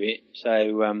down to it,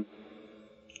 so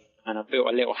and I've built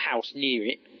a little house near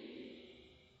it,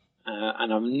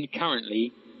 and I'm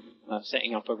currently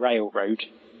setting up a railroad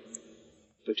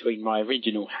between my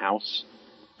original house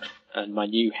and my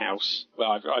new house.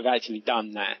 Well, I've actually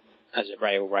done that as a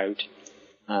railroad,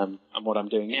 and what I'm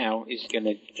doing now is going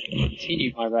to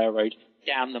continue my railroad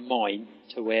down the mine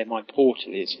to where my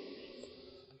portal is.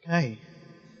 Okay.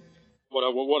 What I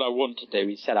want to do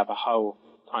is set up a whole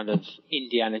kind of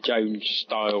Indiana Jones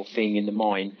style thing in the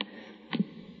mine,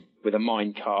 with a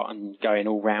mine cart and going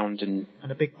all round and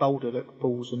a big boulder that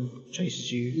falls and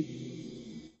chases you.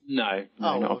 No,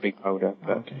 not a big boulder.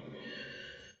 But, okay.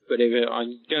 But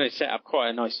I'm going to set up quite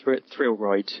a nice thrill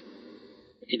ride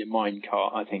in a mine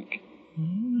cart, I think.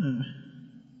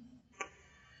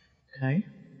 Okay.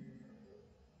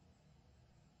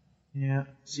 Yeah.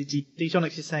 See,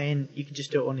 D-Tonics is saying you can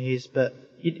just do it on his, but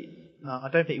no, I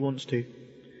don't think he wants to.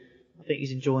 I think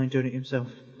he's enjoying doing it himself.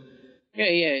 Yeah,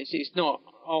 it's not.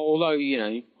 Although,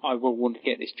 I will want to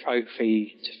get this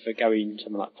trophy for going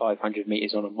something like 500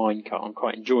 metres on a minecart. I'm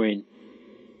quite enjoying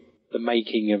the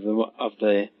making of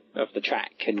the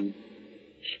track, and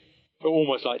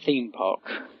almost like theme park,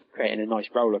 creating a nice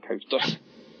roller coaster.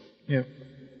 Yeah.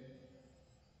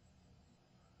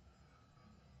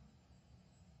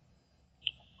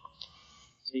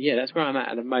 So yeah, that's where I'm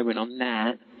at the moment on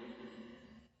that.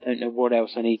 Don't know what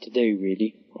else I need to do,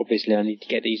 really. Obviously, I need to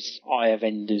get these Eye of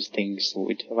Enders things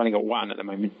sorted. I've only got one at the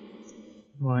moment.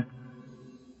 Right.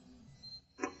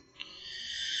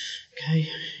 Okay,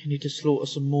 you need to slaughter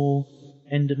some more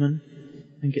Endermen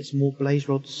and get some more blaze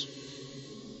rods.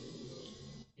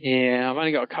 Yeah, I've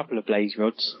only got a couple of blaze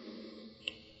rods.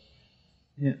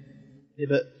 Yeah,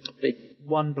 but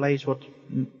one blaze rod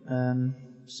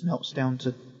smelts down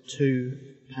to 2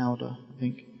 powder, I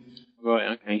think.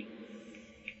 Right, okay.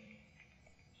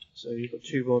 So you've got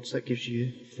 2 rods, that gives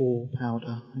you 4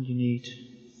 powder, and you need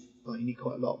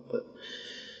quite a lot, but...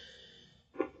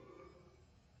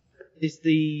 Is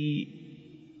the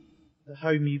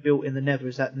home you built in the Nether,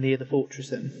 is that near the fortress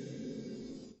then?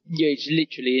 Yeah, it's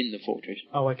literally in the fortress.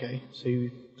 Oh, okay. So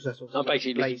that's I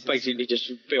basically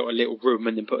just built a little room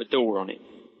and then put a door on it.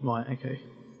 Right, okay.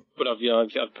 But I've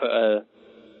put a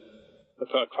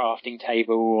crafting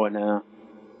table and a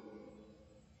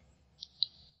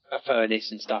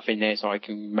furnace and stuff in there, so I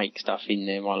can make stuff in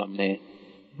there while I'm there.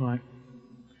 Right.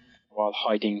 While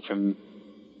hiding from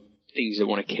things that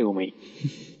want to kill me.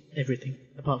 Everything,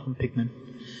 apart from pigmen.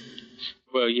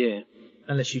 Well, yeah.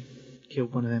 Unless you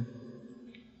killed one of them.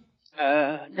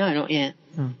 No, not yet.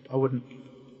 Oh, I wouldn't. Do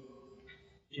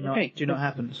you know what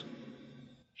happens?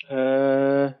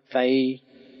 They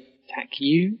attack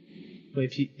you. Well,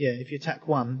 if you attack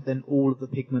one, then all of the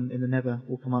pigmen in the Nether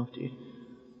will come after you.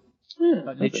 Yeah,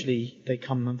 like, literally, they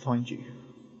come and find you.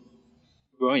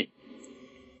 Right.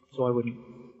 So I wouldn't.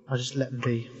 I'll just let them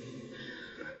be.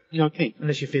 Okay.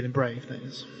 Unless you're feeling brave, that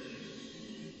is.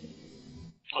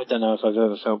 I don't know if I've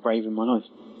ever felt brave in my life.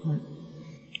 Right.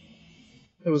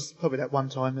 There was probably that one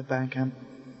time at band camp.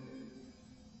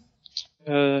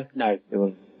 No, it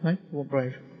wasn't. No? You weren't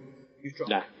brave? You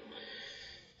dropped? No.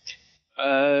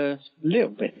 A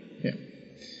little bit. Yeah.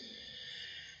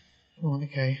 Oh,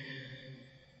 okay.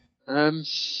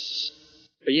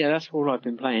 But yeah, that's all I've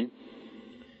been playing.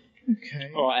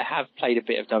 Okay. Oh, I have played a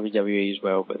bit of WWE as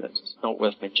well, but that's not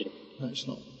worth mentioning. No, it's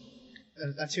not.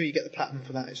 Until you get the platinum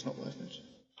for that, it's not worth mentioning.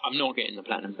 I'm not getting the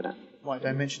platinum for that. Right,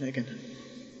 don't mention it again.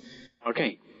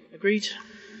 Okay. Agreed?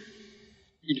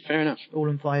 Yeah, fair enough. All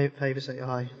in favour say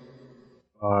aye.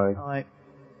 Aye. Aye.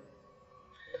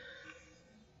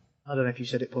 I don't know if you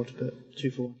said it, Pod, but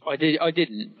 2-4. I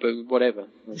didn't, but whatever.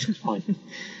 It's fine.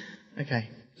 Okay,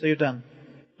 so you're done.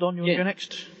 Don, you want to go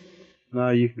next? No,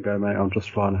 you can go, mate. I'm just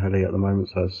flying a heli at the moment,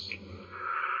 so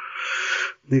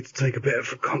need to take a bit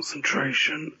of a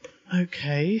concentration.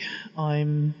 Okay, I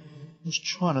was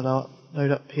trying to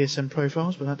load up PSN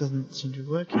profiles, but that doesn't seem to be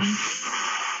working.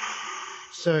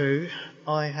 So,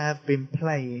 I have been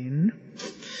playing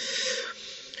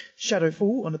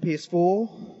Shadowfall on the PS4,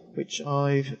 which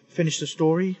I've finished the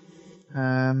story.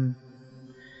 It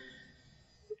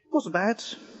wasn't bad.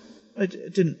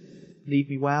 It didn't leave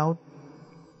me wowed.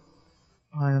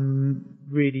 I'm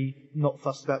really not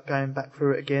fussed about going back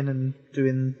through it again and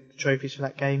doing the trophies for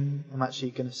that game. I'm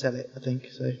actually going to sell it, I think.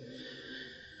 So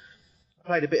I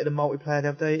played a bit of the multiplayer the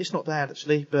other day. It's not bad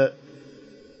actually, but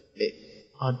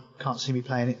I can't see me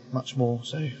playing it much more.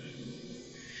 So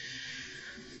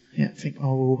yeah, I think I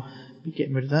will be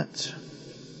getting rid of that.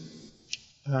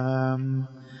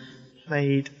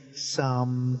 Played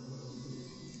some.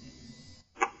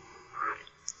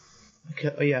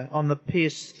 Okay, oh yeah, on the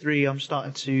PS3, I'm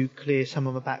starting to clear some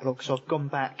of my backlog. So I've gone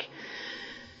back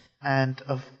and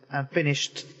I've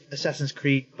finished Assassin's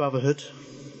Creed Brotherhood.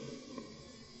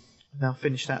 Now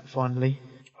finished that finally.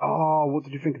 Oh, what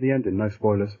did you think of the ending? No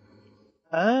spoilers.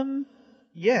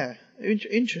 Yeah,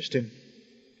 interesting.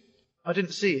 I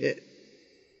didn't see it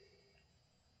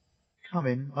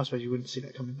coming. I suppose you wouldn't see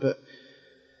that coming, but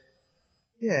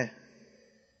yeah,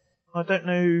 I don't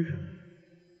know.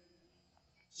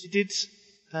 So did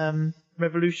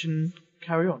Revolution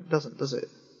carry on? Does it?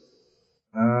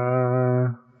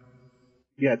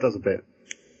 Yeah, it does a bit.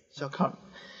 So I can't.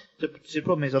 The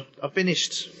problem is I've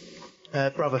finished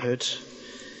Brotherhood,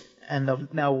 and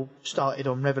I've now started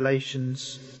on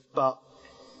Revelations, but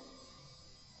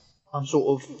I'm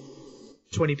sort of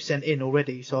 20% in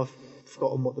already, so I've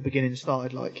forgotten what the beginning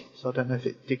started like. So I don't know if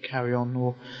it did carry on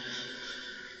or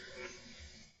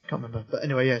can't remember. But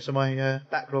anyway, yeah. So my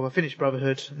backlog, I finished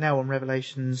Brotherhood, now on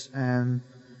Revelations, and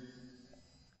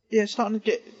yeah, starting to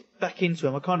get back into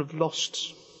them. I kind of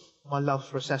lost my love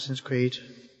for Assassin's Creed,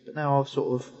 but now I've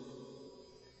sort of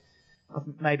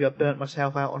maybe I've burnt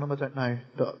myself out on them. I don't know,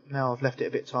 but now I've left it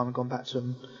a bit of time and gone back to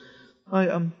them.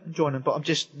 I'm enjoying them, but I'm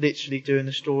just literally doing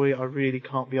the story. I really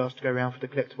can't be asked to go around for the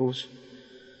collectibles.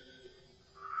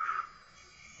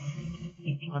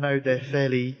 I know they're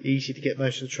fairly easy to get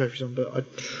most of the trophies on, but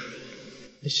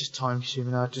it's just time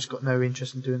consuming. I've just got no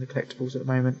interest in doing the collectibles at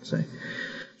the moment. So,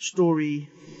 story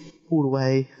all the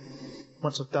way.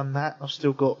 Once I've done that, I've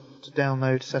still got to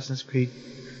download Assassin's Creed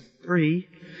 3,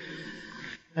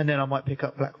 and then I might pick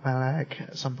up Black Flag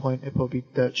at some point. It'll probably be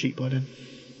dirt cheap by then.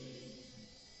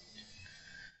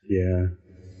 Yeah.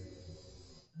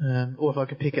 Or if I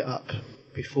could pick it up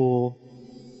before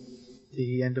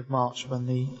the end of March when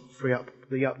the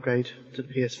upgrade to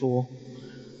the PS4. So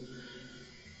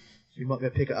you might be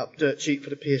able to pick it up dirt cheap for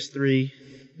the PS3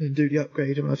 and do the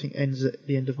upgrade, and I think ends at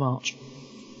the end of March.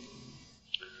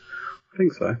 I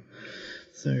think so.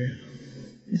 So,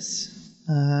 yes.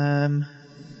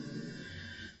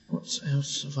 What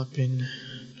else have I been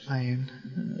playing?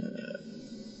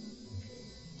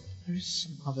 There's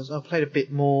some others. I've played a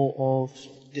bit more of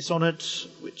Dishonored,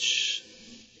 which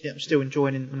I'm still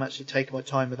enjoying. I'm actually taking my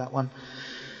time with that one.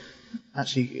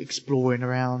 Actually exploring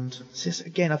around.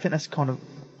 Again, I think that's kind of.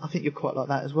 I think you're quite like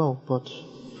that as well, but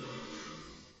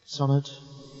Dishonored.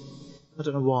 I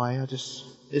don't know why.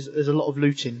 There's a lot of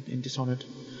looting in Dishonored.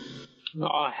 Oh,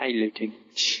 I hate looting.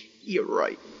 You're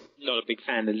right. Not a big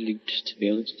fan of loot, to be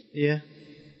honest. Yeah.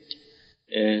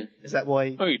 Yeah. Is that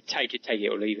why? Oh, you take it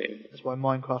or leave it. That's why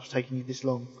Minecraft's taking you this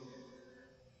long.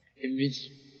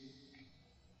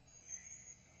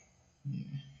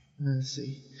 Let's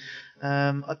see.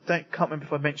 I can't remember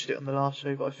if I mentioned it on the last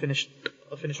show, but I finished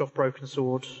off Broken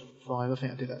Sword 5. I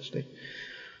think I did actually.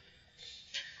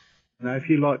 Now, if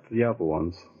you liked the other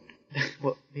ones.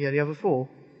 What? Yeah, the other 4.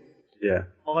 Yeah.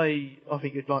 I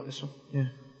think you'd like this one. Yeah.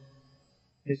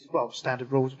 It's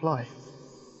standard rules apply.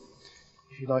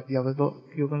 If you like the other lot,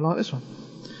 you're going to like this one.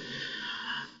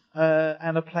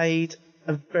 And I played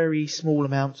a very small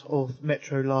amount of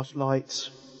Metro Last Light,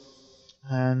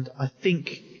 and I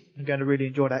think I'm going to really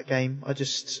enjoy that game. I was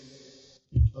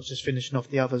just finishing off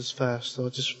the others first, so I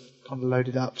just kind of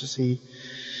loaded up to see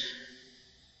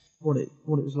what it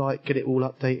was like, get it all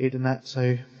updated and that.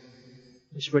 So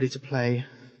it's ready to play.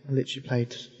 I literally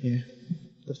played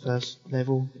the first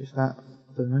level, if that.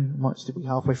 I don't know. I might still be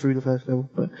halfway through the first level,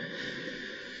 but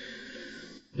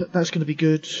that's going to be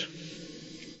good.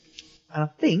 And I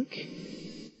think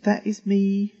that is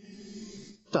me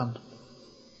done.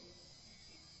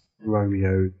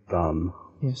 Romeo done.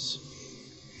 Yes.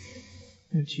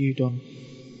 Over to you, Don.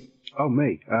 Oh,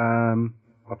 me. I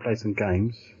played some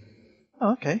games.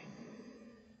 Oh, okay.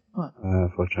 Right.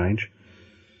 For a change.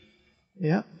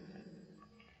 Yeah.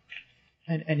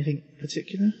 And anything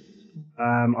particular?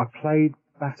 I played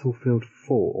Battlefield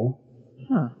 4.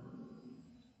 Huh.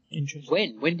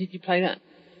 Interesting. When did you play that?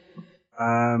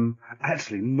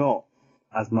 Actually, not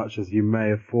as much as you may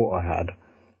have thought I had.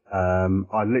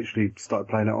 I literally started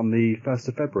playing it on the 1st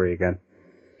of February again.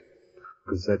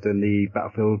 Because they're doing the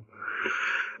Battlefield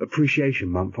Appreciation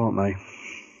Month, aren't they?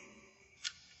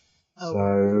 Oh.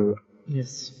 So,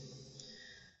 yes.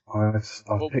 I've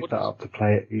picked that up to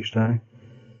play it each day.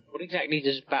 What exactly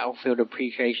does Battlefield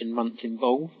Appreciation Month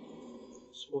involve?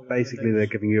 Basically, they're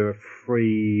giving you a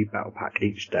free battle pack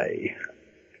each day.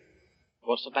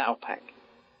 What's the battle pack?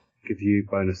 Give you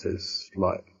bonuses,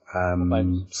 like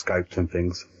scopes and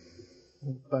things.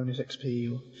 Or bonus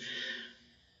XP or...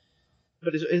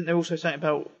 But isn't there also something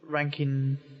about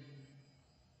ranking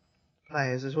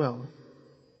players as well?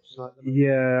 Just like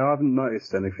Yeah, I haven't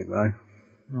noticed anything though.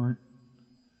 right.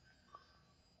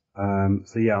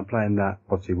 So yeah, I'm playing that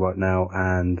obviously right now,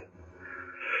 and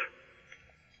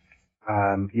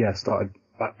yeah, started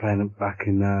playing it back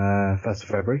in 1st of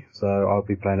February, so I'll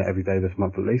be playing it every day this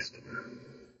month at least.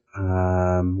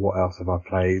 What else have I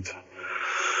played?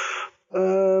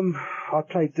 I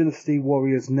played Dynasty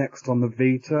Warriors Next on the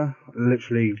Vita,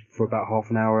 literally for about half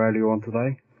an hour earlier on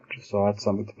today, just so I had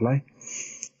something to play.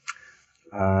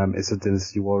 It's a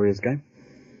Dynasty Warriors game.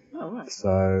 Oh, right.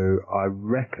 So I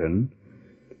reckon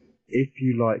if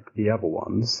you like the other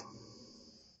ones,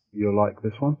 you'll like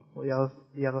this one. Well,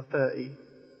 the other 30.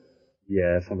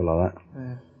 Yeah, something like that.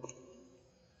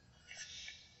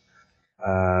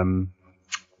 Yeah.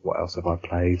 What else have I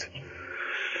played?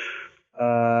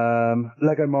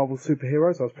 Lego Marvel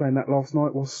Superheroes. I was playing that last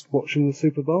night whilst watching the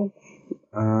Super Bowl.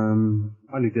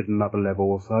 Only did another level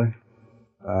or so.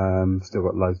 Still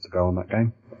got loads to go on that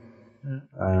game.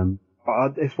 Yeah.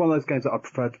 But it's one of those games that I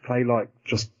prefer to play like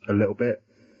just a little bit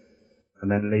and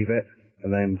then leave it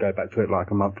and then go back to it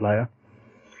like a month later.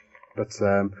 But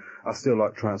I still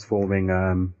like transforming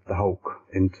the Hulk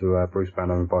into Bruce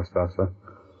Banner and vice versa.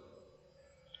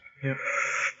 Yeah.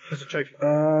 There's a trophy.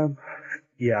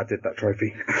 Yeah, I did that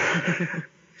trophy.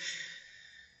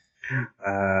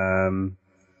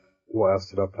 What else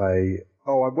did I play?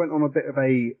 Oh, I went on a bit of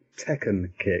a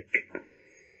Tekken kick.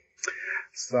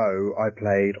 So I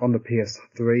played on the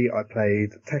PS3. I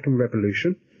played Tekken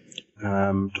Revolution.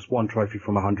 Just one trophy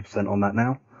from 100% on that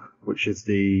now, which is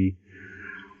the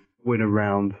win a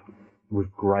round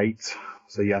with great.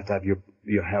 So you have to have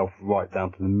your health right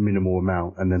down to the minimal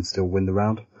amount and then still win the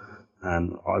round.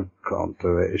 And I can't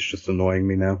do it. It's just annoying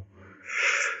me now.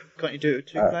 Can't you do it with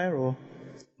two-player or?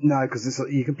 No, because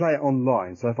you can play it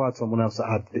online. So if I had someone else that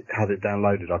had it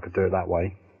downloaded, I could do it that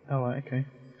way. Oh, right, okay.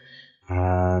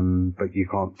 But you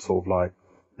can't sort of like,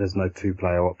 there's no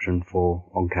two-player option for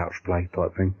on-couch play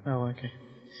type thing. Oh, okay.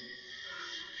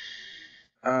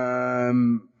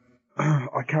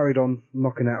 I carried on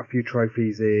knocking out a few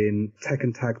trophies in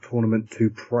Tekken Tag Tournament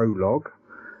 2 Prologue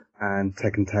and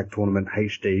Tekken Tag Tournament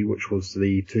HD, which was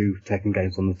the two Tekken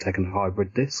games on the Tekken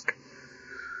Hybrid disc.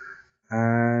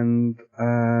 And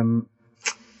I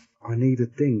need a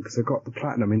ding because I got the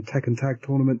platinum in Tekken Tag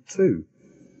Tournament 2.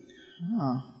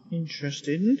 Ah,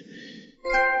 interesting.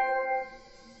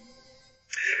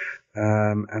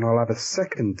 And I'll have a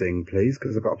second ding, please,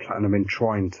 because I got a platinum in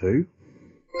Trine 2.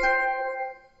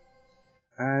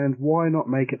 And why not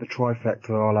make it the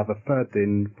trifecta? I'll have a third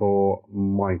ding for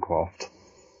Minecraft.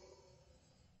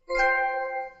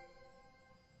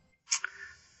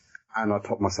 And I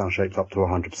top my sound shapes up to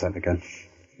 100% again.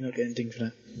 You're not getting a ding for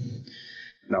that.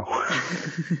 No.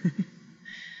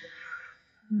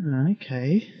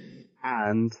 Okay.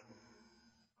 And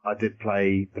I did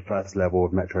play the first level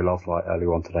of Metro Last Light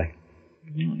earlier on today.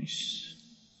 Nice.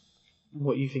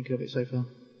 What are you thinking of it so far?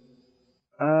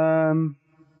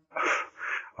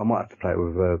 I might have to play it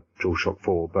with a DualShock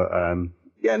 4, but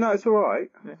yeah, no, it's alright.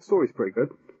 Yeah. The story's pretty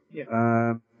good. Yeah.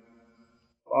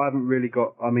 I haven't really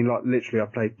got, I mean, like, literally I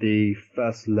played the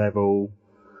first level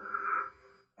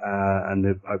and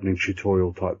the opening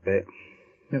tutorial type bit.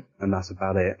 Yep. And that's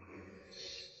about it.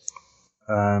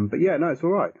 But yeah, no, it's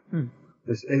alright.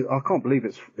 I can't believe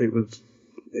it was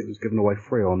given away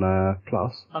free on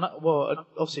Plus. Well,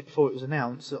 obviously before it was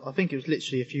announced, I think it was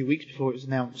literally a few weeks before it was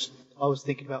announced, I was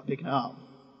thinking about picking it up.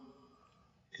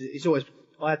 Because it's always,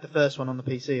 I had the first one on the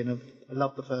PC and I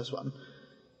loved the first one.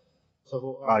 So I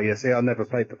thought, Oh yeah, see, I never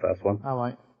played the first one. oh,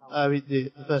 right.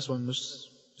 The first one was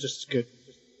just as good,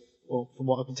 well, from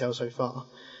what I can tell so far.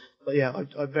 But yeah,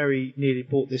 I very nearly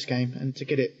bought this game, and to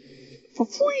get it for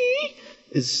free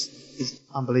is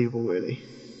unbelievable, really.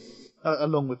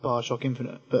 Along with BioShock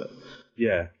Infinite, but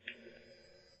Yeah.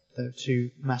 they're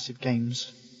two massive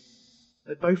games.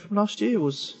 They're both from last year,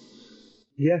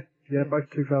 Yeah, both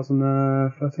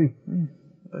 2013.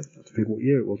 both I think what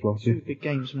year it was last two year. big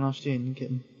games from last year, and you're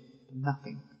getting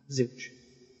nothing. Zilch.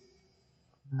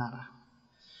 Nada.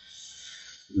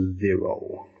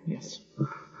 0. Yes.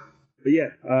 But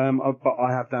yeah, but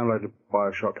I have downloaded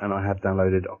BioShock and I have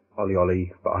downloaded Ollie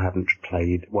Ollie, but I haven't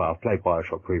played, well, I've played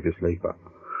BioShock previously, but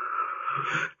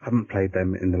haven't played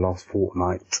them in the last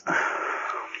fortnight.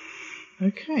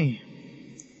 Okay.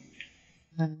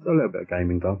 A little bit of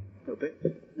gaming done. A little bit.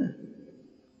 Yeah.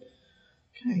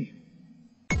 Okay.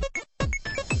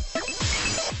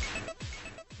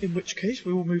 In which case,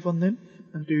 we will move on then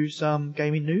and do some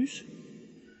gaming news.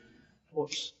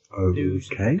 What's news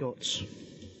that we got?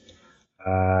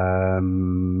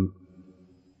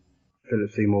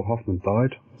 Philip Seymour Hoffman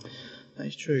died. That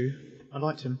is true. I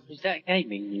liked him. Is that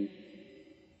gaming?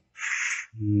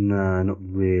 No, not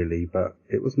really, but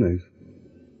it was news.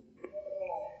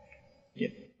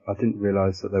 Yep. I didn't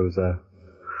realise that there was a...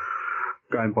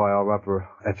 Going by our other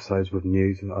episodes with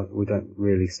news, we don't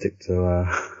really stick to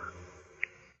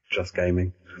just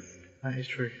gaming. That is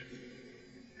true.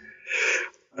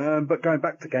 But going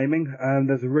back to gaming,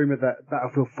 there's a rumour that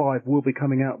Battlefield 5 will be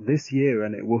coming out this year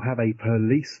and it will have a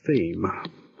police theme.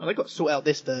 Oh, they got to sort out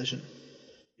this version.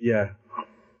 Yeah.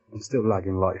 I'm still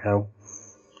lagging like hell.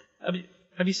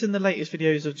 Have you seen the latest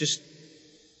videos of just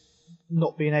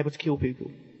not being able to kill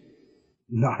people?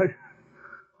 No.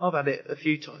 I've had it a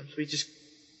few times.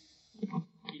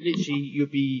 You'll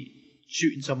be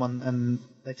shooting someone and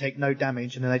they take no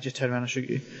damage and then they just turn around and shoot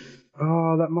you.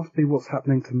 Oh, that must be what's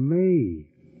happening to me.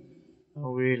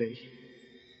 Oh, really?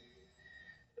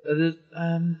 I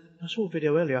saw a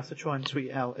video earlier. I have to try and tweet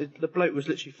it out. The bloke was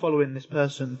literally following this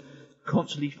person,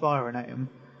 constantly firing at him.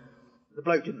 The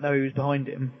bloke didn't know he was behind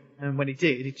him, and when he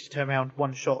did, he just turned around,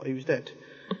 one shot, he was dead.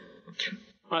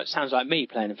 Well, it sounds like me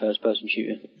playing a first-person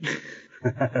shooter.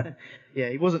 Yeah,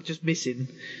 he wasn't just missing.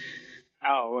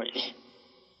 Oh, right.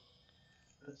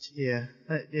 But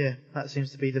that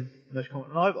seems to be the most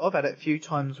common. And I've had it a few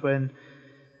times when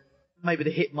maybe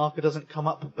the hit marker doesn't come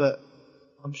up, but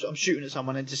I'm shooting at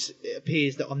someone and it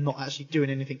appears that I'm not actually doing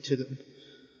anything to them.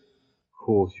 Of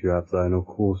course you have, Zone, of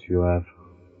course you have.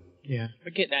 Yeah. I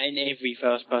get that in every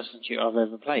first-person shooter I've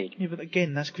ever played. Yeah, but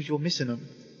again, that's because you're missing them.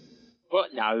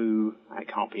 What? No, that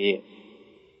can't be it.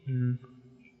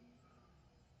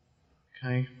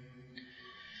 Okay.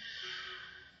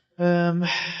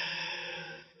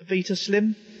 Vita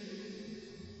Slim?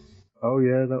 Oh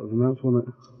yeah, that was announced, wasn't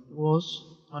it? It was.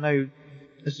 I know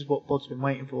this is what Bod's been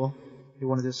waiting for. He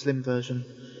wanted a slim version.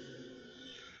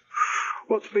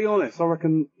 Well, to be honest, I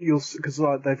reckon because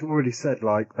they've already said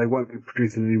like they won't be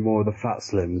producing any more of the fat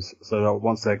slims. So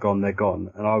once they're gone,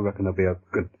 and I reckon there'll be a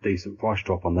good, decent price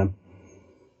drop on them.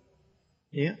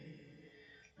 Yeah.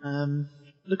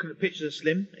 Looking at pictures of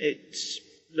Slim, it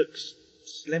looks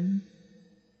slim.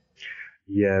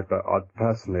 Yeah, but I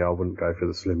wouldn't go for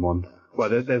the slim one. Well,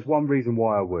 there's one reason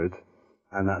why I would,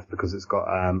 and that's because it's got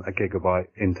a gigabyte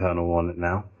internal on it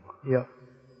now. Yeah.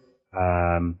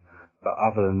 But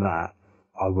other than that,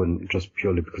 I wouldn't, just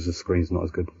purely because the screen's not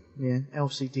as good. Yeah,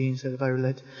 LCD instead of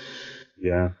OLED.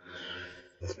 Yeah,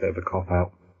 it's a bit of a cop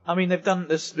out. I mean, they've done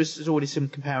this. There's already some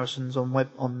comparisons on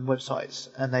websites,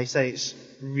 and they say it's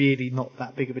really not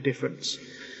that big of a difference.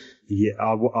 Yeah,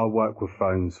 I work with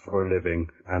phones for a living,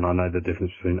 and I know the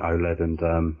difference between OLED and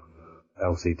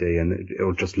LCD, and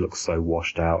it'll just look so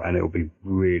washed out, and it'll be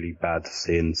really bad to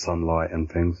see in sunlight and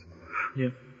things.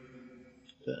 Yeah.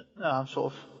 But no, I'm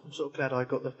sort of glad I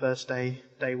got the first day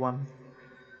one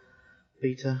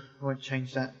beta. I won't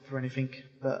change that for anything.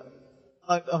 But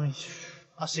I mean,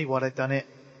 I see why they've done it.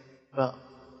 But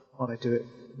why they do it?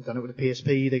 They've done it with the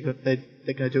PSP. They're going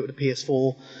to do it with the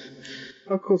PS4.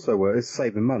 Of course they will. It's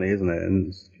saving money, isn't it?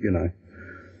 And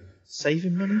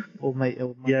saving money or money?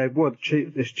 Yeah, well,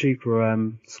 it's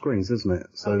cheaper screens, isn't it?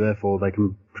 So therefore they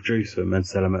can produce them and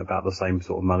sell them at about the same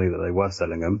sort of money that they were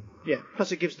selling them. Yeah.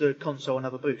 Plus it gives the console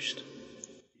another boost.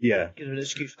 Yeah. Gives it an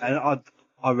excuse. And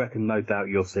I reckon, no doubt,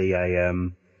 you'll see a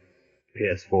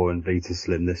PS4 and Vita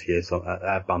Slim this year, so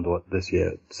a bundle this year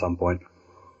at some point.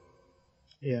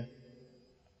 Yeah.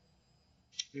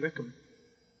 You reckon?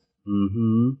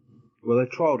 Well, they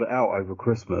trialled it out over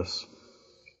Christmas,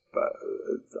 but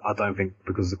I don't think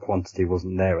because the quantity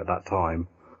wasn't there at that time,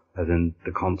 as in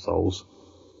the consoles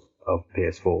of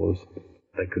PS4s,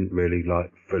 they couldn't really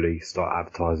fully start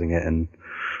advertising it and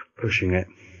pushing it.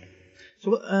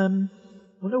 So,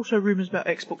 were there also rumours about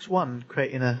Xbox One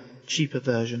creating a cheaper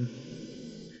version?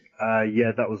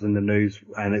 Yeah, that was in the news,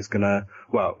 and it's gonna,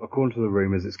 well, according to the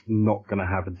rumours, it's not gonna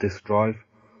have a disc drive.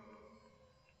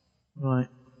 Right.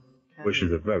 Which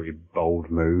is a very bold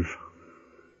move.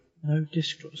 No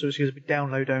disc drive, so it's going to be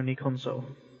download-only console?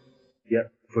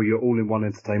 Yep, for your all-in-one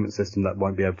entertainment system that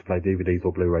won't be able to play DVDs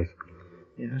or Blu-rays.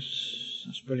 Yeah,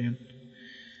 that's brilliant.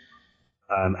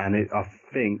 And I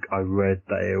think I read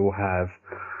that it will have,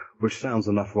 which sounds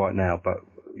enough right now, but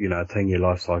a 10-year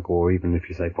life cycle, or even if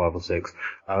you say 5 or 6,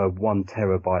 1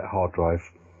 terabyte hard drive.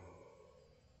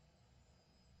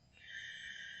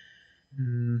 I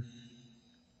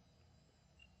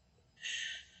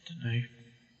don't know.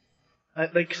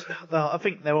 I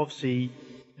think they're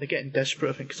getting desperate.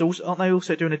 I think because aren't they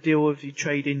also doing a deal if you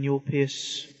trade in your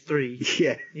PS3?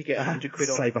 Yeah, you get £100 off.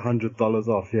 Save $100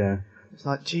 off. Yeah. It's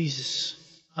like Jesus.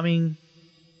 I mean,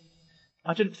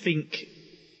 I didn't think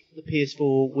the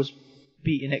PS4 was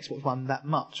beating Xbox One that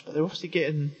much, but they're obviously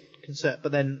getting concerned.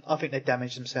 But then I think they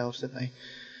damaged themselves, didn't they?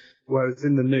 Well, it's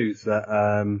in the news that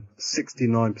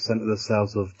 69% of the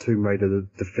sales of Tomb Raider the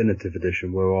Definitive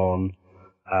Edition were on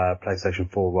PlayStation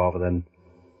 4 rather than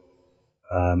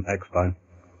Xbox.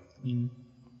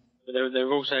 But they've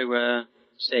also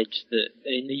said that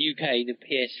in the UK the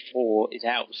PS4 is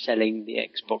outselling the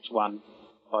Xbox One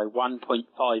by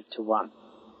 1.5 to 1.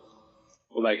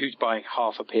 Although who's buying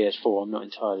half a PS4, I'm not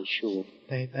entirely sure.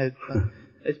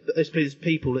 It's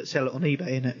people that sell it on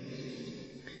eBay, innit?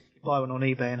 You buy one on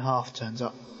eBay and half turns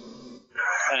up.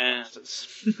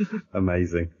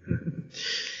 Amazing.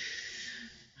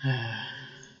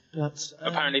 But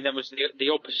apparently that was the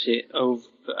opposite of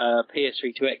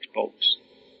PS3 to Xbox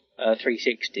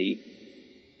 360.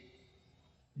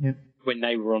 Yep. When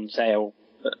they were on sale,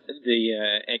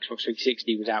 the Xbox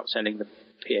 360 was outselling the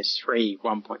PS3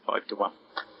 1.5 to 1.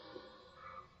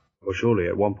 Well, surely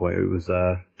at one point it was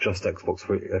just Xbox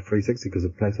 360 because the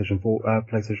PlayStation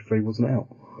 3 wasn't out.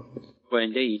 Well,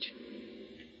 indeed.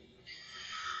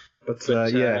 But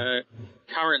yeah.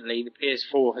 Currently, the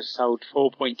PS4 has sold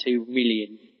 4.2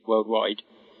 million worldwide,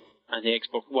 and the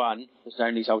Xbox One has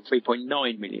only sold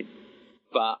 3.9 million.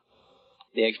 But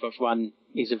the Xbox One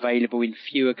is available in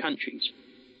fewer countries.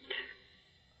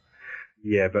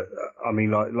 Yeah, but I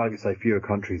mean, like you say, fewer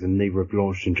countries, and neither have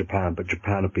launched in Japan. But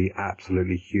Japan would be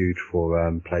absolutely huge for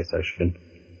PlayStation.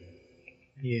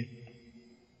 Yeah,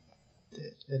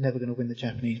 they're never going to win the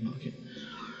Japanese market.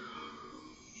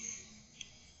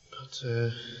 But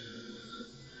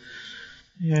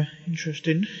yeah,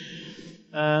 interesting.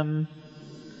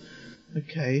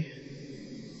 Okay.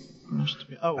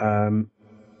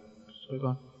 Sorry, go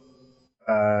on.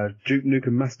 Duke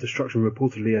Nukem Mass Destruction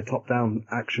reportedly a top-down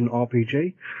action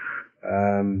RPG.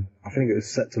 I think it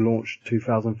was set to launch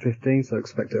 2015, so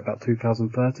expect it about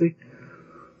 2030.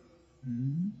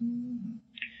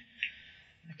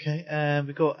 Okay,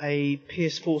 we've got a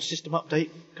PS4 system update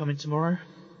coming tomorrow.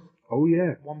 Oh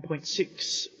yeah.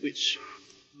 1.6, which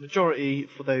majority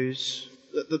for those...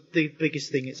 The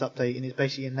biggest thing it's updating is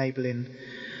basically enabling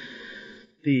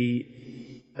the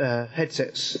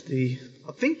headsets.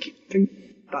 I think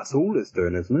that's all it's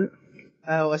doing, isn't it?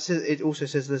 It also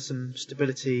says there's some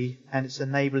stability, and it's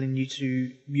enabling you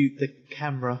to mute the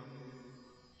camera.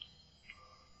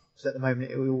 So at the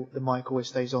moment, the mic always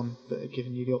stays on, but they're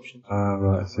giving you the option.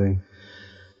 Right, I see.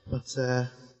 But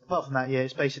apart from that, yeah,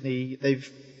 it's basically they've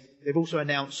also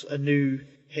announced a new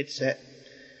headset,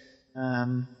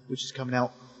 which is coming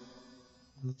out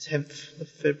on the 10th of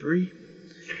February.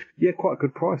 Yeah, quite a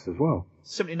good price as well.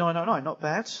 $79.99, not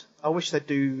bad. I wish they'd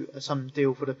do some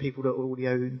deal for the people that already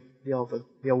own the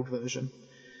old version.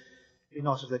 It'd be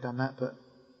nice if they'd done that, but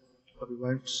probably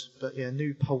won't. But yeah,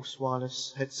 new Pulse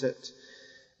wireless headset.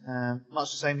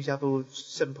 Much the same as the other,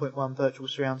 7.1 virtual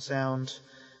surround sound,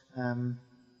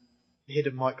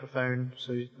 hidden microphone,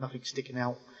 so nothing sticking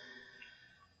out.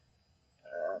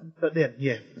 But then,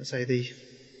 yeah, let's say the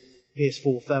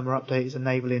PS4 firmware update is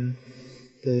enabling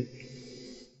the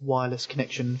wireless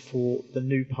connection for the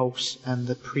new Pulse and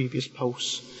the previous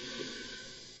Pulse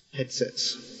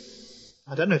headsets.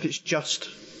 I don't know if it's just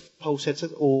Pulse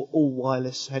headsets or all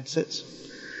wireless headsets.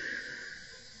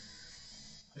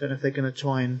 I don't know if they're going to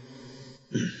try and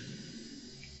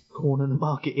corner the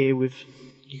market here with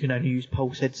you can only use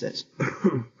Pulse headsets.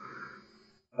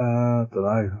 I don't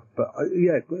know, but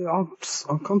yeah,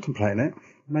 I'm contemplating it.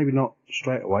 Maybe not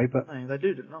straight away, but no, they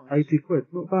do, don't they? 80 quid,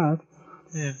 not bad.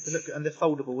 Yeah, they look, and they're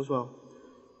foldable as well.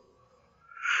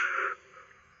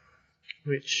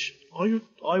 Which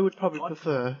I would probably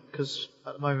prefer, because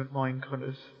at the moment mine kind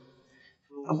of...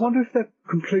 I wonder if they're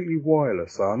completely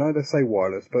wireless. I know they say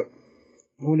wireless, but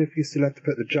I wonder if you still have to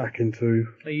put the jack into...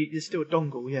 There's still a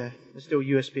dongle, yeah. There's still a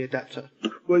USB adapter.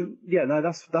 Well, yeah, no,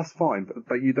 that's fine,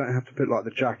 but you don't have to put like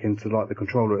the jack into like the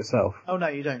controller itself. Oh no,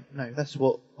 you don't. No, that's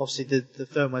what obviously the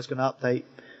firmware's going to update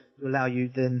to allow you.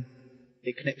 Then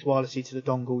it connects wirelessly to the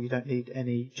dongle. You don't need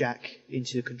any jack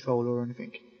into the controller or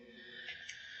anything.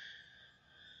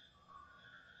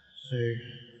 So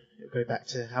it'll go back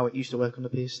to how it used to work on the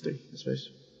PS3, I suppose.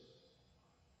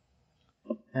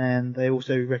 And they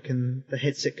also reckon the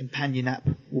headset companion app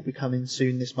will be coming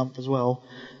soon this month as well,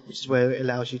 which is where it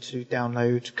allows you to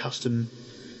download custom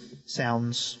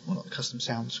sounds, well not custom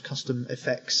sounds, custom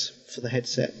effects for the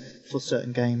headset for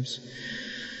certain games.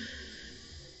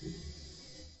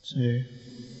 So I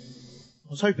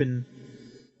was hoping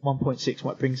 1.6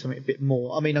 might bring something a bit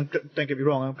more. I mean, don't get me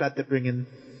wrong, I'm glad they're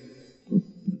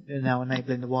now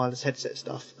enabling the wireless headset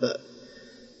stuff, but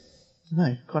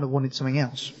no, kind of wanted something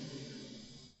else.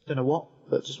 Don't know what,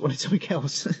 but just wanted something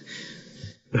else.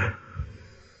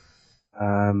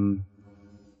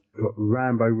 We've got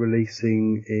Rambo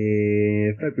releasing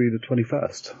in February the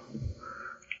 21st.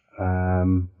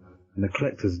 And the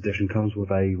collector's edition comes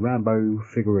with a Rambo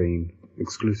figurine,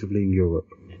 exclusively in Europe.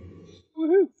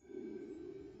 Woohoo!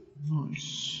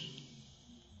 Nice.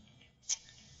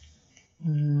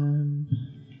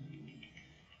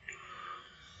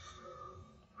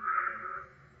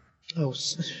 Oh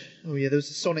yeah, there was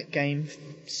a Sonic game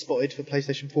spotted for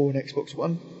PlayStation 4 and Xbox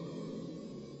One.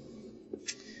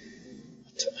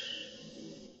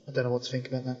 I don't know what to think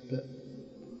about that, but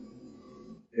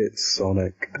It's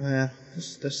Sonic. yeah,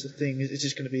 that's the thing. It's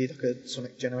just going to be like a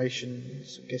Sonic generation.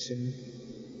 So I'm guessing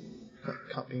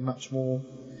can't be much more.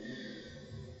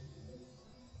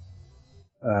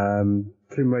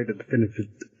 Tomb Raider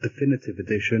Definitive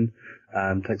Edition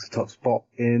takes the top spot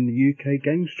in the UK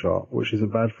Games Chart, which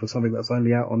isn't bad for something that's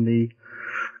only out on the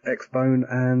Xbone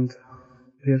and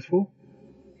PS4.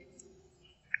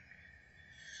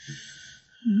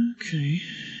 Okay.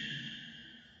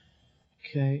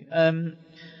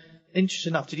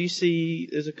 Interesting enough, did you see?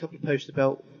 There's a couple of posts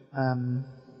about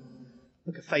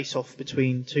like a face-off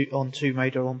between Tomb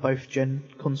Raider on both gen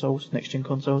consoles, next-gen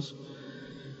consoles,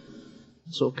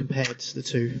 sort of compared to the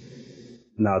two.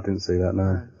 No, I didn't see that.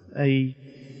 No. I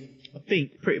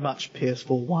think pretty much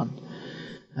PS4 won.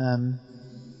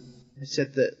 It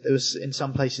said that there was in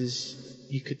some places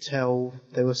you could tell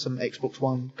there were some Xbox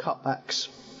One cutbacks,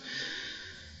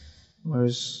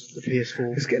 whereas the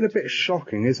PS4. It's getting a bit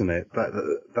shocking, isn't it,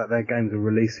 that their games are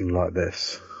releasing like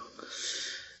this?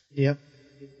 Yep.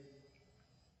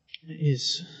 It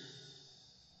is.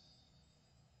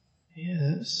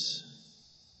 Yes.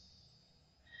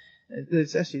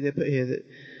 There's actually, they put here that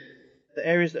the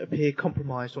areas that appear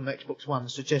compromised on Xbox One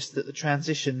suggest that the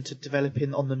transition to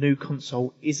developing on the new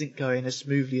console isn't going as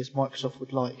smoothly as Microsoft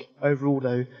would like. Overall,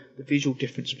 though, the visual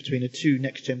difference between the two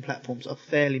next-gen platforms are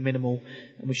fairly minimal,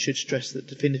 and we should stress that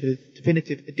the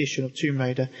definitive edition of Tomb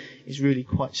Raider is really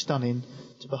quite stunning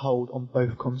to behold on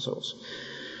both consoles.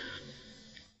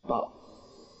 But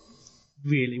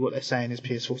really, what they're saying is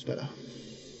PS4's better.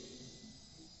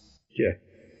 Yeah.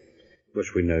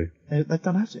 Which we know. They've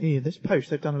done this post.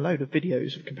 They've done a load of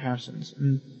videos of comparisons,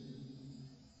 and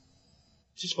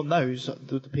just from those,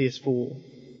 the PS4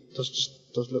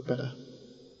 does look better.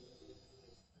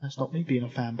 That's not me being a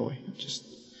fanboy.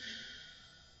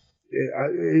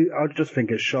 I just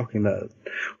think it's shocking that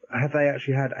have they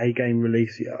actually had a game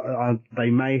release? They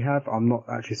may have. I'm not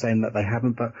actually saying that they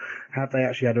haven't, but have they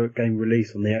actually had a game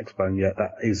release on the Xbone yet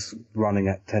that is running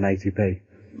at 1080p?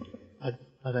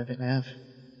 I don't think they have.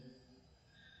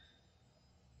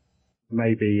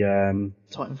 Maybe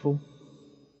Titanfall.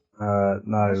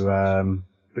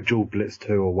 Bejeweled Blitz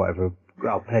 2 or whatever.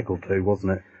 Oh, Peggle 2,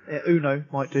 wasn't it? Yeah, Uno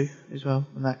might do as well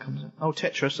when that comes out. Oh,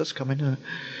 Tetris, that's coming, isn't it?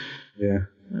 Yeah.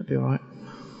 That'd be alright.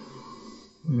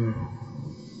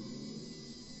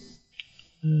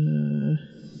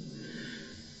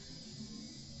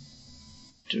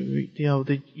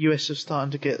 The US are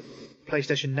starting to get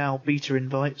PlayStation Now beta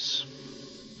invites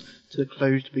to the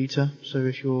closed beta. So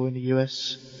if you're in the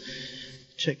US,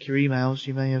 check your emails.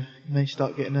 You may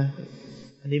start getting an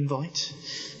invite.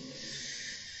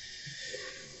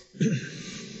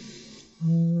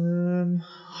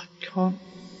 I can't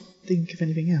think of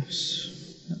anything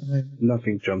else at the moment.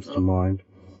 Nothing jumps to mind.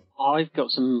 I've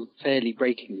got some fairly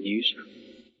breaking news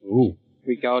Ooh.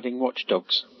 regarding Watch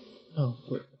Dogs.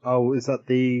 Oh, is that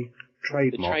the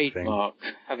trademark The thing? trademark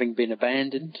having been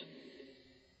abandoned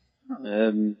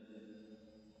on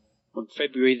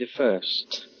February the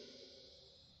 1st.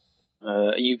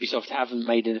 Ubisoft haven't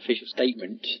made an official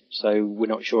statement, so we're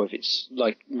not sure if it's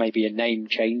like maybe a name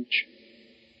change.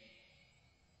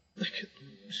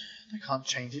 They can't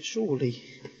change it, surely.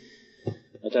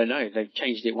 I don't know. They've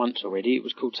changed it once already. It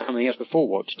was called something else before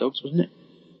Watch Dogs, wasn't it?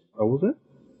 Oh, was it?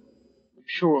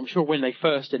 I'm sure when they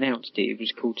first announced it, it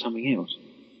was called something else,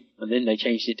 and then they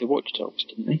changed it to Watch Dogs,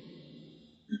 didn't they?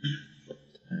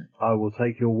 I will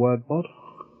take your word, Bod.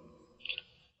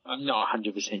 I'm not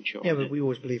 100% sure. Yeah, but we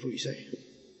always believe what you say.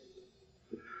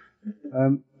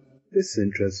 This is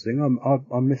interesting.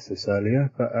 I missed this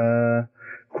earlier, but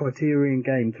Criterion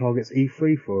Game targets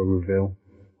E3 for a reveal.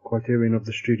 Criterion of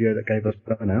the studio that gave us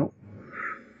Burnout.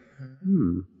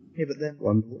 Yeah, but then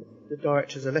the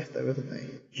directors are left though, haven't they?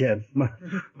 Yeah,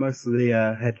 most of the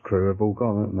head crew have all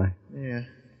gone, haven't they? Yeah.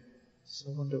 So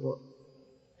I wonder what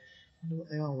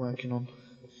they are working on.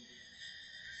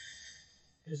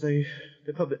 Because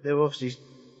they've obviously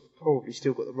probably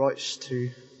still got the rights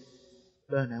to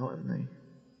Burnout, haven't they?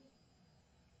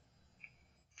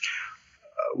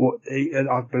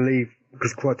 I believe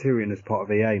Because Criterion is part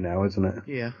of EA now, isn't it?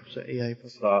 Yeah, so EA.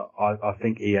 So I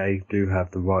think EA do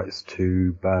have the rights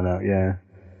to Burnout, yeah.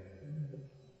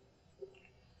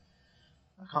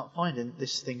 I can't find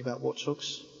this thing about Watch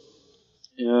Dogs.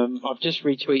 I've just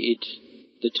retweeted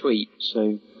the tweet, so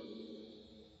and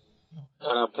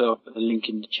I'll put up the link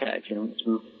in the chat if you want as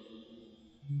well.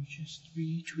 You just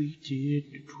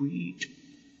retweeted the tweet.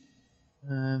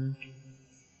 Yeah,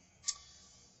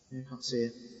 I can't see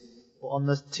it. Well, on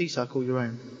the TPSUK or your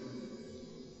own?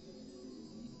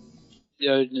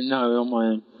 No, on my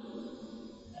own.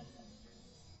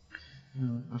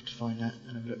 Oh, I'll have to find that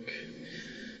and have a look.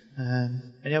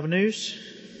 Any other news?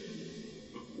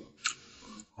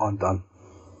 I'm done.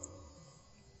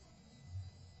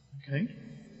 Okay.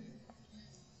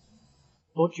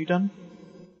 Lord, you done?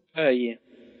 Yeah.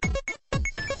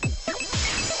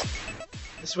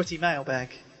 The sweaty mailbag.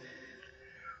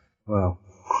 Well,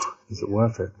 is it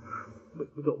worth it?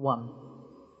 We've got one,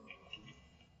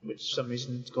 which for some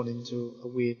reason has gone into a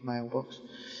weird mailbox.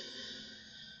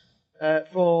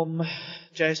 From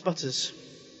JS Butters.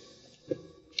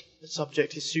 The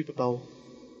subject is Super Bowl.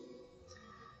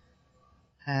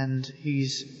 And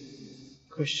his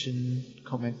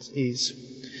comment is,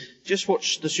 just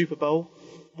watched the Super Bowl.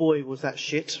 Boy, was that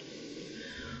shit.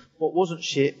 What wasn't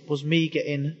shit was me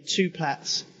getting 2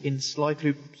 plats in Sly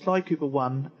Cooper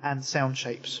 1 and Sound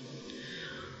Shapes.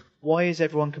 Why is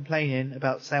everyone complaining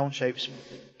about Sound Shapes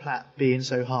plat being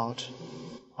so hard?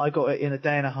 I got it in a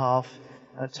day and a half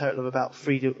and a total of about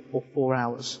 3 or 4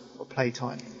 hours of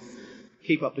playtime.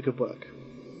 Keep up the good work.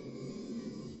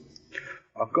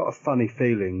 I've got a funny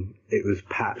feeling it was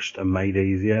patched and made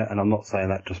easier, and I'm not saying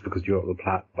that just because you're at the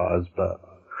plat buzz, but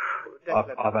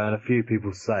I've had a few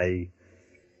people say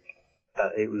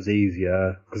that it was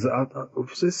easier, because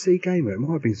was it C Gamer? It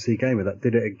might have been C Gamer that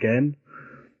did it again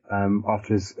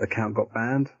after his account got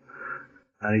banned,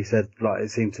 and he said like it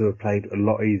seemed to have played a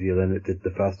lot easier than it did the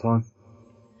first time.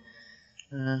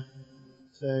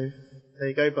 So there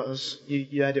you go, Butters.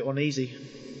 You had it on easy.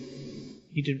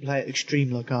 You didn't play it extreme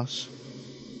like us.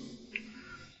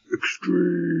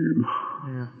 Extreme.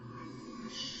 Yeah.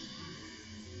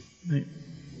 Right.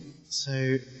 So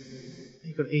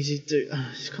you got easy to do.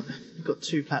 You've got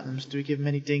 2 platinums. Do we give him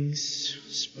any dings?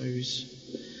 I suppose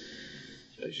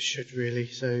you should really.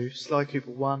 So Sly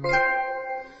Cooper 1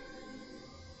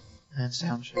 and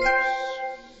Sound Shapes.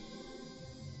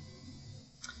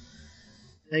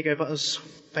 There you go, Butters.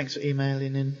 Thanks for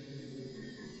emailing in.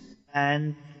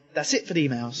 And that's it for the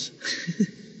emails.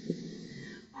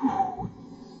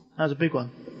 That was a big one.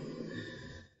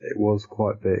 It was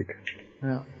quite big.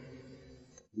 Yeah.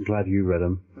 I'm glad you read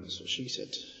them. That's what she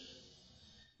said.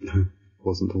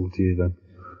 Wasn't talking to you then.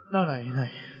 No.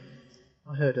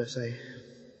 I heard her say.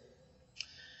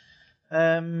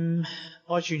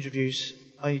 iTunes reviews.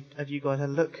 Have you guys had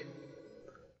a look?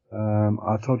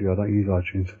 I told you I don't use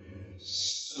iTunes.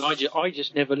 I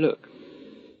just never look.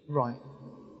 Right.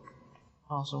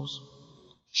 Arseholes.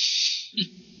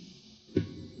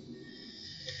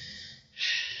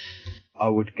 I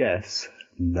would guess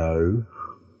no.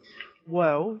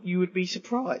 Well, you would be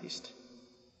surprised.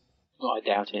 Well, I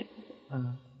doubt it.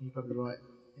 You're probably right.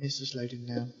 It's just loading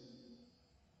now.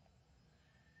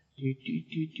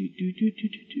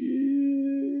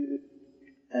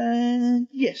 And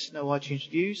yes, no iTunes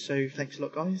reviews, so thanks a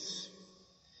lot, guys.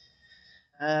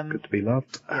 Good to be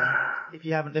loved. Yeah. If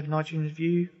you haven't left an iTunes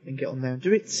review, then get on there and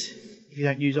do it. If you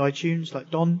don't use iTunes, like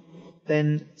Don,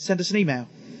 then send us an email.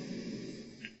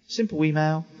 Simple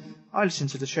email. I listen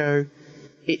to the show.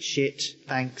 It's shit.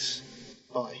 Thanks.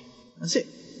 Bye. That's it.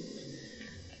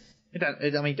 You don't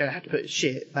have to put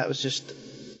shit. That was just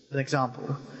an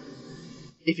example.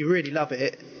 If you really love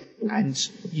it and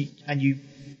you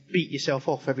beat yourself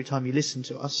off every time you listen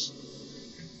to us,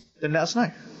 then let us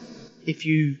know. If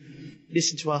you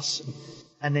listen to us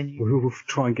and then we'll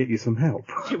try and get you some help.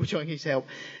 We'll try and get you some help.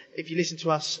 If you listen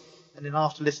to us and then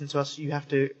after listening to us you have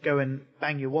to go and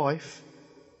bang your wife,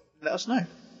 let us know.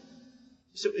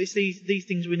 So it's these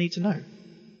things we need to know.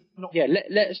 Yeah,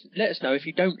 let us know if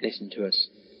you don't listen to us.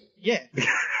 Yeah.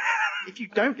 If you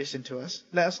don't listen to us,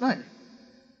 let us know.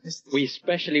 We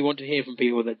especially want to hear from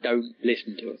people that don't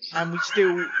listen to us. And we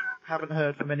still haven't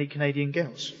heard from any Canadian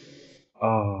girls.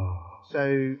 Oh.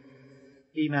 So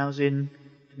emails in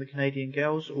from the Canadian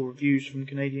girls or reviews from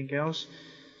Canadian girls.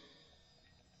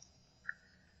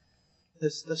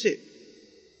 That's it.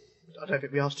 I don't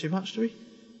think we asked too much, do we?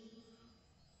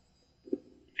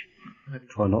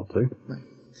 Try not to. No.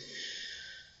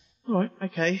 Alright,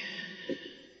 okay.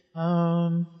 You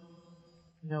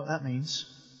know what that means?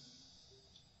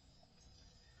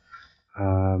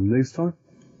 News time?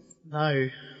 No.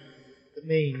 it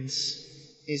means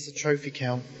is the trophy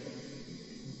count.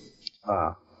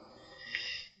 Ah.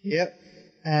 Yep.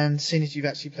 And seeing as you've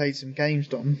actually played some games,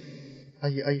 Dom, are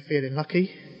you feeling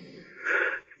lucky?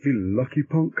 Feeling lucky,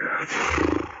 punk?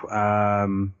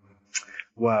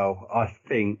 Well, I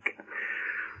think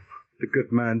the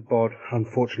good man Bod,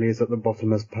 unfortunately, is at the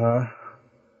bottom as per.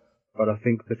 But I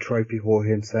think the trophy whore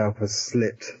himself has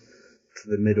slipped to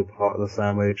the middle part of the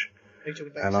sandwich. Are you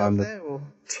talking about And yourself I'm the there, or?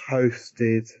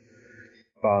 toasted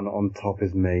bun on top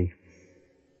is me.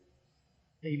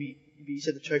 Maybe you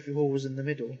said the trophy hall was in the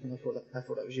middle, and I thought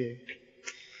that was you.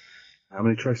 How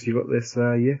many trophies you got this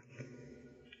year?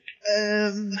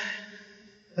 I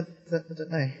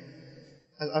don't know.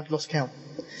 I've lost count.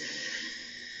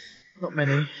 Not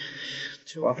many.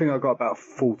 Well, I think I got about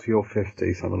 40 or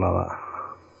 50, something like that.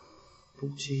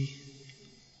 40,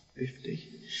 50.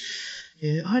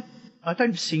 Yeah, I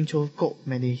don't seem to have got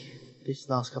many this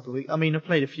last couple of weeks. I mean, I've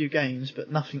played a few games,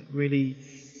 but nothing really.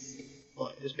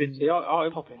 Like, has been. See, I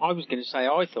popping. was going to say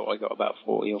I thought I got about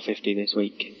 40 or 50 this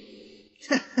week.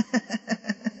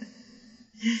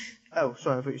 Oh,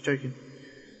 sorry, I thought you were joking.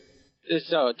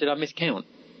 So, did I miscount?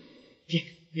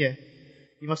 Yeah,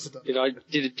 you must have done. Did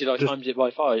I times it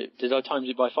by 5? Did I times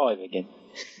it by 5 again?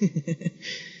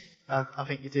 I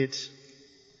think you did.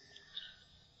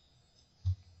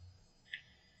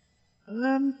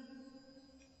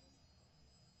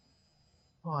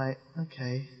 Right,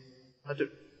 okay. I do.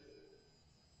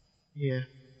 Yeah.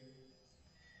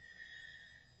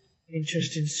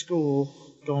 Interesting score,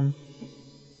 Don.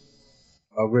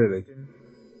 Oh, really?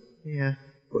 Yeah.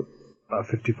 What, about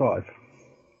 55?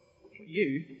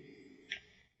 You?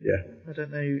 Yeah. I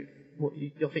don't know what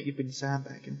you. I think you've been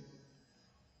sandbagging.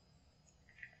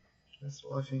 That's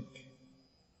what I think.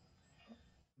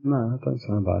 No, I don't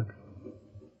sound bad.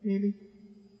 Really?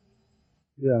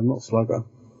 Yeah, I'm not slugger.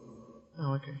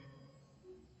 Oh, okay.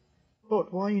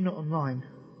 But why are you not online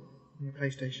on your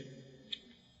PlayStation?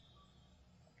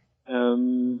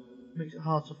 Makes it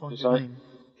hard to find your name.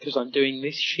 Because I'm doing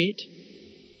this shit.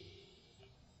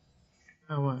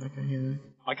 Oh, right, okay, yeah.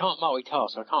 I can't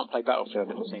multitask. I can't play Battlefield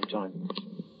at the same time.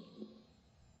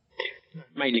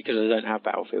 Mainly because I don't have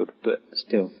Battlefield, but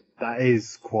still. That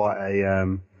is quite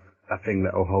a thing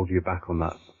that will hold you back on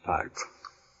that fact.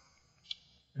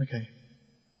 Okay.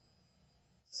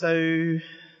 So,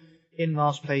 in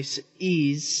last place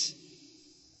is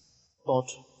Bod.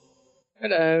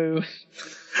 Hello.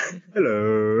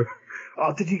 Hello.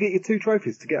 Oh, did you get your 2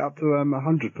 trophies to get up to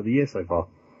 100 for the year so far?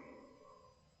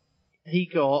 He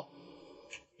got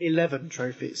 11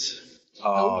 trophies.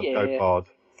 Oh, yeah. go Pod.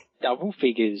 Double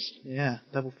figures. Yeah,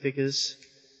 double figures.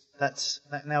 That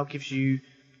now gives you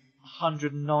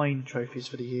 109 trophies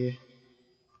for the year.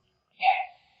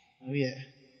 Yeah. Oh yeah.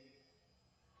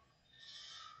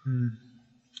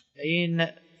 In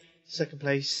second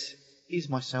place is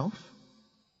myself,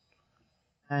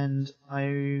 and I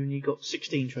only got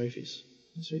 16 trophies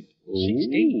this week.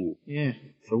 16? Yeah,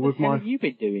 So What with the hell my have you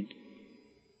been doing?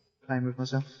 playing with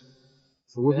myself.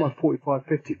 my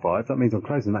 45-55, that means I'm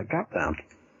closing that gap down.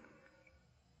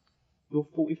 You're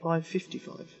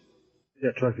 45-55.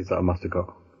 Yeah, trophies that I must have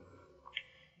got.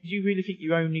 Do you really think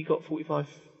you only got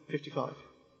 45-55?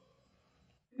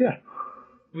 Yeah.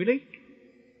 Really?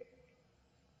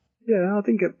 Yeah, I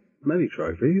didn't get many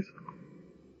trophies.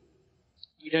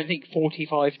 You don't think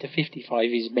 45 to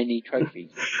 55 is many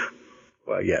trophies?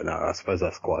 Well, yeah, no, I suppose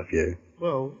that's quite a few.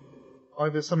 Well,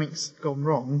 either something's gone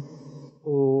wrong,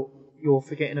 or you're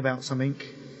forgetting about something,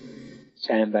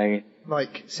 Sandbagging.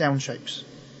 like sound shapes.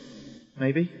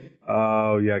 Maybe?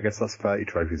 Oh, yeah, I guess that's 30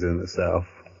 trophies in itself.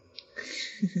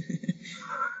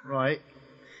 Right.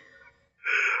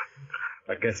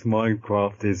 I guess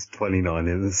Minecraft is 29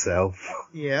 in itself.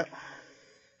 Yeah.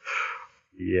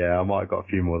 Yeah, I might have got a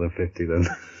few more than 50 then.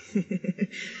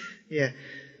 Yeah.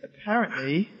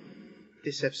 Apparently,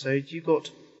 this episode you got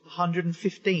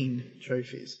 115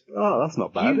 trophies. Oh, that's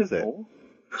not bad, is it? Beautiful.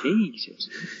 Jesus.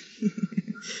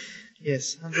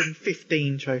 Yes,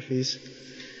 115 trophies.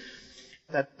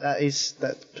 That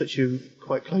puts you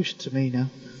quite close to me now.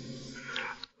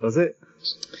 Does it?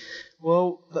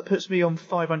 Well, that puts me on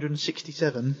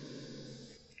 567,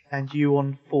 and you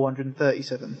on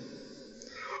 437.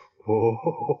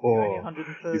 Oh, You're only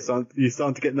 130. you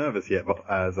starting to get nervous yet,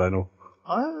 Zonal?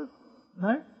 No?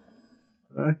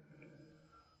 No?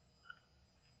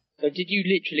 So did you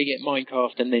literally get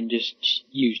Minecraft and then just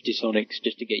use Dishonix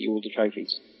just to get you all the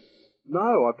trophies?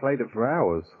 No, I played it for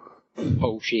hours.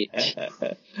 Bullshit.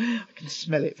 I can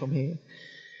smell it from here.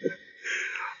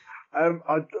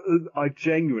 I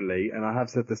genuinely, and I have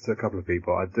said this to a couple of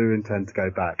people, I do intend to go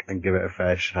back and give it a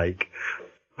fair shake.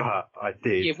 But I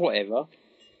did Yeah, whatever.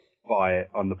 buy it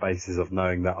on the basis of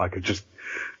knowing that I could just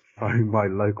phone my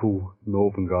local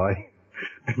northern guy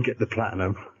and get the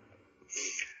platinum,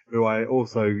 who I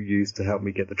also used to help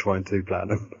me get the Trine 2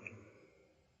 platinum.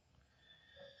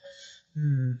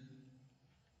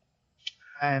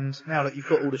 And now that you've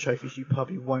got all the trophies, you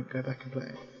probably won't go back and play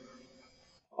it.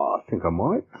 I think I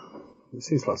might. It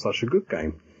seems like such a good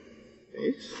game.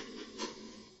 It is.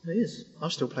 It is.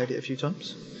 I've still played it a few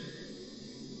times.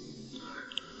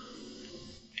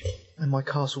 And my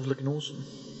castle's looking awesome.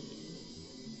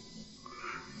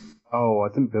 Oh, I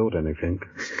didn't build anything.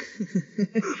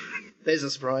 There's a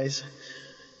surprise.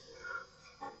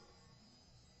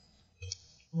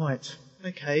 Right.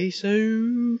 Okay,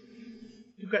 so...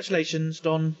 Congratulations,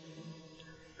 Don.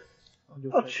 On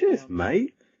your Oh, first cheers, round.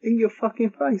 mate. In your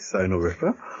fucking face, Zonal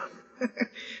Ripper.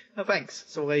 Oh, thanks.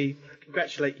 So I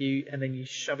congratulate you, and then you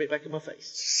shove it back in my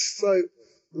face. So,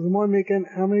 remind me again,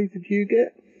 how many did you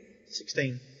get?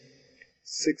 16.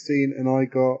 16, and I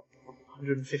got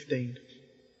 115.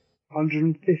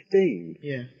 115.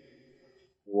 Yeah.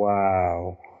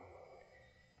 Wow.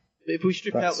 But if we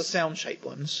strip out That's- the sound shape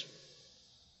ones,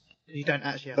 you don't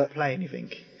actually have to play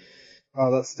anything. Oh,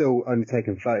 that's still only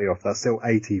taken 30 off. That's still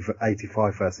 80 for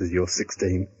 85 versus your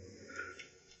 16.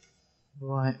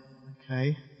 Right.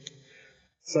 Okay.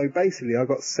 So basically, I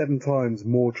got 7 times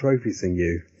more trophies than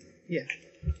you. Yeah.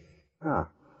 Ah,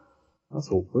 that's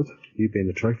awkward. You being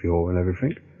the trophy whore and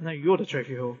everything. No, you're the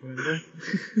trophy hall, remember?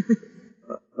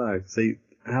 No, see,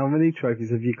 how many trophies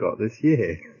have you got this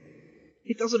year?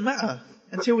 It doesn't matter.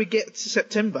 Until we get to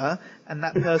September and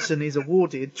that person is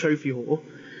awarded trophy hall,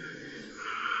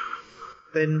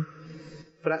 then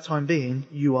for that time being,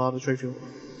 you are the trophy hall.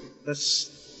 There's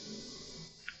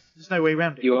no way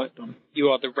around it. You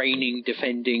are the reigning,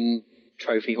 defending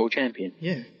trophy hall champion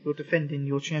Yeah, you're defending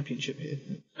your championship here.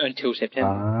 until September.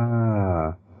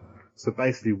 Ah. So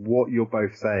basically, what you're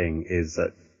both saying is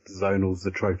that Zonal's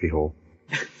the trophy whore.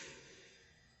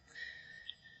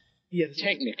 Yeah,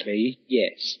 Technically,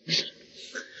 yes.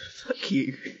 fuck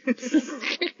you.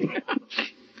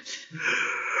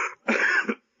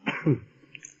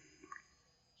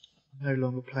 No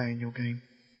longer playing your game.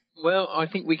 Well, I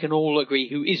think we can all agree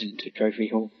who isn't a trophy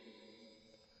hall.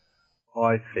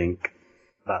 I think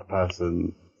that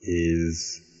person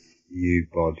is you,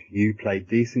 Bod. You play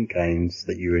decent games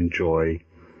that you enjoy,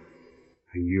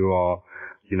 and you are,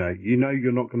 you know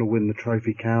you're not going to win the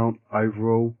trophy count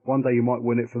overall. One day you might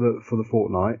win it for the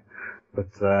fortnight,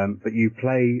 but you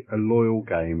play a loyal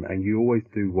game and you always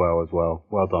do well as well.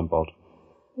 Well done, Bod.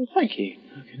 Well, thank you.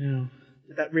 Okay, now.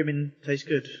 Did that rimming taste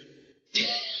good?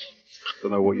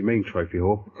 Don't know what you mean, trophy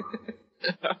whore.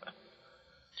 Okay,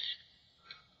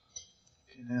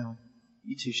 now.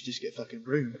 You two should just get a fucking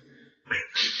room.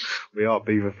 We are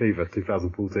Beaver Fever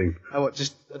 2014. Oh, what,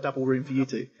 just a double room for you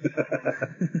two?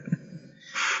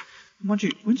 Mind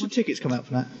you, when's the tickets come out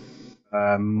for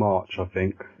that? March, I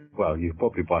think. Well, you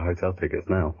probably buy hotel tickets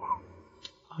now.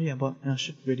 Oh yeah, but I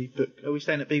should really book. Are we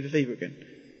staying at Beaver Fever again?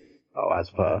 Oh, as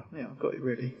per. Yeah, I've got it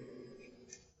really.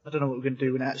 I don't know what we're going to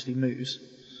do when it actually moves.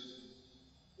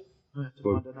 We'll have to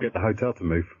We'll find another. get the hotel to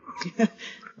move.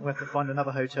 We'll have to find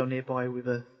another hotel nearby with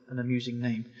an amusing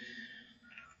name.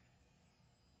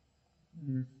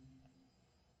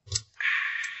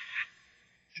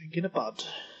 Drinking a bud.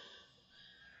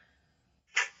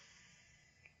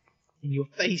 In your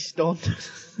face, Don.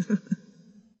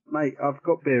 Mate, I've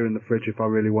got beer in the fridge if I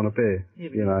really want a beer. Yeah,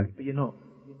 but you know. But you're not.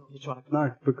 You're trying to.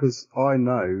 No, because I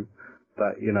know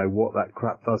that, what that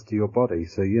crap does to your body.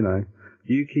 So,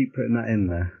 you keep putting that in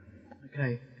there.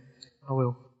 Okay, I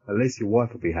will. At least your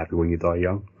wife will be happy when you die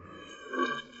young.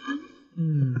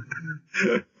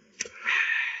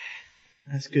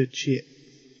 That's good shit.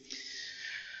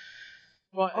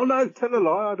 Right. Oh no, tell a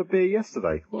lie, I had a beer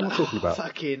yesterday. What am I talking about?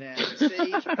 Fucking hell,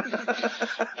 see?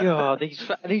 God,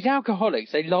 these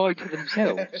alcoholics, they lie to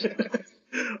themselves.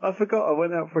 I forgot I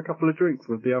went out for a couple of drinks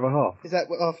with the other half. Is that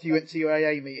after you went to your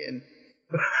AA meeting?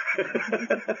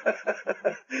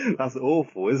 That's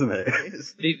awful, isn't it? It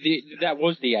is. That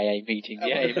was the AA meeting.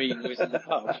 The AA meeting was in the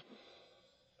pub.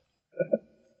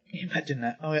 Can you imagine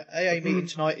that? Oh, yeah, AA meeting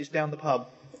tonight is down the pub.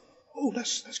 Oh,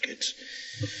 that's good.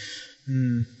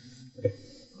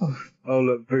 Oh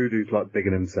look, Voodoo's like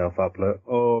bigging himself up, look.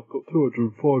 Oh, I've got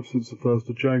 205 since the 1st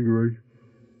of January.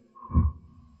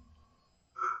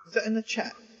 Is that in the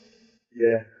chat?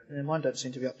 Yeah. Yeah, mine don't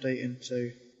seem to be updating, so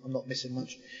I'm not missing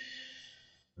much.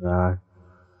 No.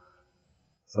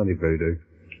 It's only Voodoo.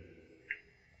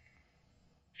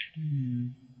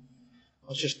 I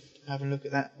was just having a look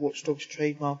at that Watch Dogs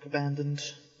trademark abandoned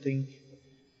thing.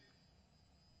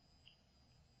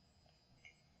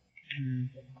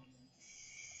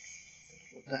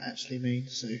 What that actually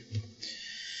means. So,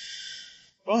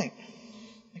 right,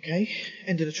 okay,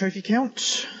 end of the trophy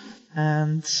count,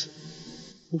 and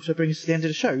also brings us to the end of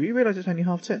the show. You realise it's only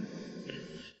 10:30.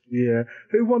 Yeah.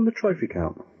 Who won the trophy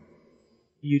count?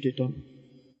 You did, Don.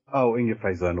 Oh, in your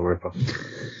face, Zonal Ripper.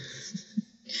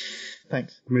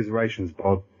 Thanks. Commiserations,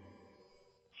 Bod.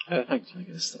 Thanks. I'm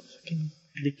gonna stop fucking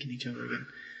licking each other again.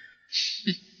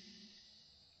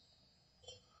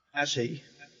 Actually,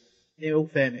 in all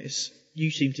fairness, you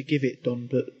seem to give it, Don,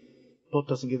 but Bod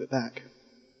doesn't give it back.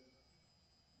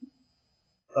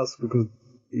 That's because,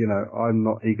 I'm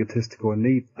not egotistical and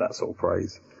need that sort of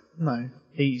praise. No,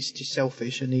 he's just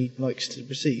selfish and he likes to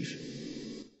receive.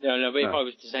 No, but if I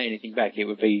was to say anything back, it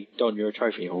would be, Don, you're a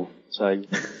trophy whore. So, I'm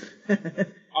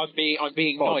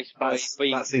being nice by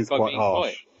being, that seems by quite being harsh.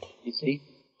 quiet, you see?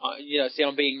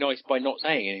 I'm being nice by not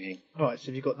saying anything. Right, so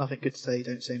if you've got nothing good to say,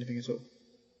 don't say anything at all.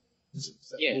 Is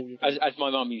that Yeah, all you're as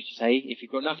my mum used to say, if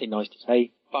you've got nothing nice to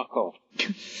say, fuck off.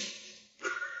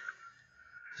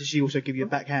 Did she also give you a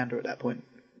backhander at that point?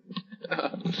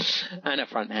 And a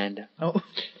front hander. Oh.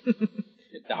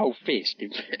 The whole fist,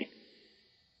 in fact.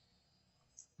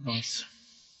 Nice.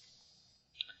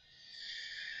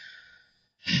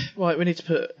 Right, we need to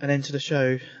put an end to the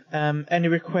show. Any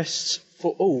requests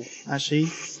for... Oh, actually,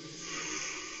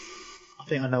 I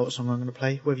think I know what song I'm going to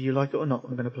play. Whether you like it or not,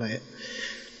 I'm going to play it.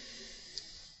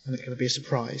 And it's going to be a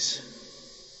surprise.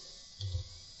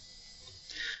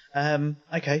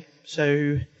 Okay,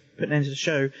 so put an end to the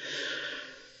show.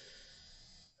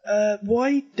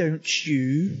 Why don't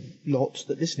you lot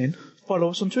that listening follow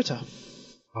us on Twitter?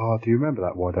 Oh, do you remember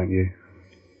that? Why don't you?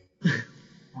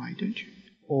 Why don't you?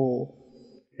 Or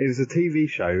It was a TV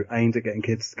show aimed at getting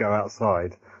kids to go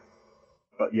outside,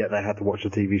 but yet they had to watch the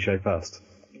TV show first.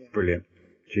 Yeah. Brilliant.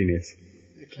 Genius.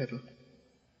 they're clever.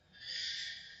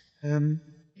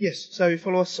 Yes, so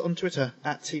follow us on Twitter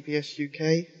at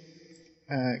TPSUK.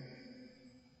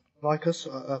 Like us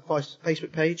at our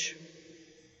Facebook page,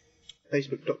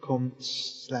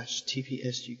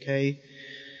 facebook.com/TPSUK.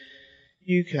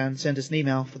 You can send us an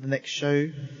email for the next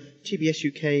show,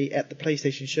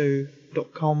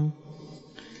 tpsuk@theplaystationshow.com.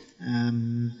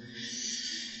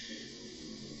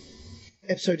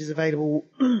 Episode is available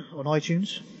on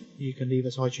iTunes. You can leave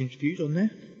us iTunes reviews on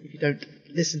there. If you don't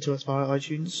listen to us via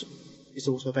iTunes, it's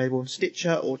also available on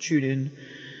Stitcher or TuneIn,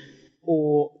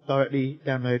 or directly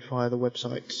download via the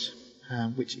website,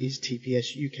 which is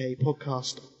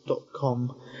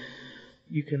tpsukpodcast.com.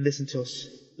 You can listen to us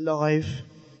live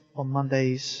on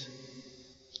Mondays,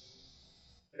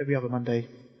 every other Monday,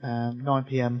 9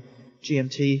 PM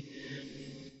GMT.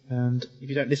 And if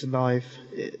you don't listen live,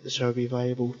 the show will be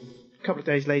available a couple of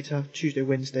days later, Tuesday,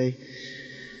 Wednesday.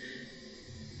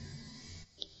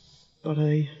 But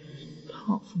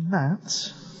apart from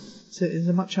that, is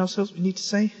there much else we need to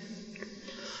say?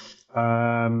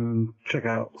 Check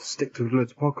out Stick to the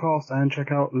Lids podcast and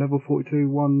check out Level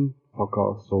 42-1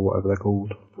 podcast, or whatever they're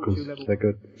called, because they're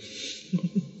good.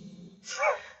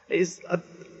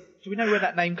 Do we know where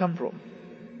that name come from?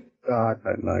 I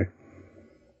don't know.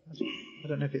 I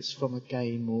don't know if it's from a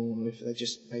game or if they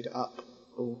just made it up.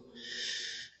 Or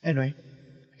anyway,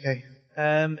 okay.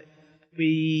 Jamie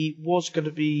was going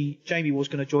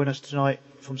to join us tonight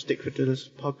from Stick to the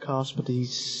podcast, but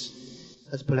he's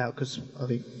had to pull out because I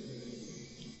think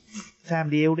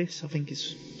family illness, I think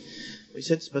is what he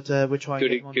said. But we're trying to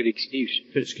get him on. Good excuse.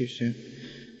 Good excuse, yeah.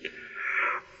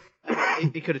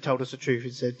 He could have told us the truth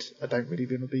and said, I don't really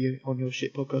want to be on your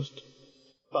shit podcast.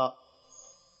 But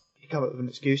he came up with an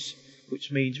excuse,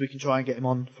 which means we can try and get him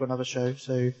on for another show.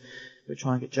 So we'll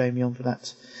try and get Jamie on for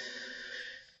that.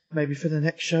 Maybe for the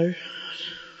next show.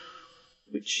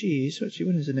 Which is, actually,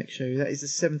 when is the next show? That is the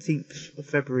 17th of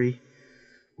February.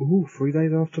 Ooh, 3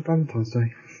 days after Valentine's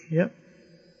Day. Yep.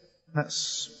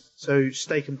 So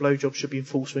steak and blowjob should be in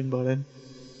full swing by then.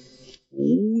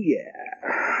 Ooh, yeah.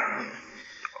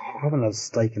 I haven't had a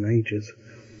steak in ages.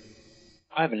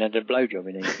 I haven't had a blowjob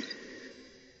in ages.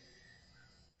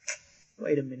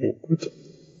 Wait a minute. Awkward.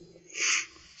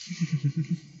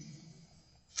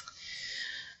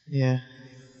 Yeah.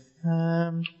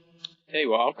 Tell you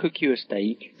what, I'll cook you a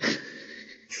steak.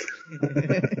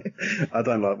 I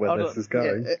don't like where this is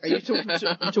going. Yeah. Are you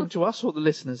talking to us or the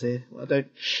listeners here? I don't.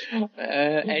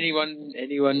 Anyone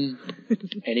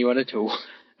at all.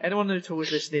 Anyone at all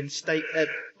is listening. Steak.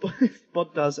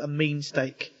 Bod does a mean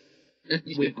steak.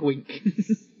 Wink, wink.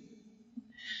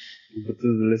 But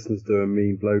do the listeners do a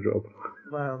mean blowjob?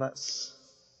 Well, that's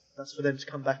for them to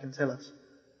come back and tell us.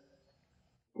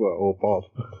 Well, or Bod.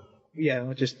 Yeah,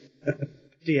 I just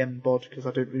DM Bod because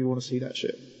I don't really want to see that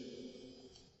shit.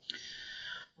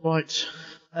 Right.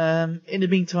 In the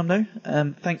meantime, though,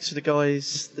 thanks for the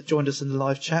guys that joined us in the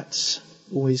live chats.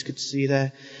 Always good to see you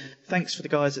there. Thanks for the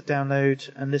guys that download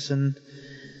and listen.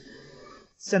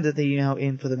 Send an email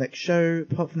in for the next show.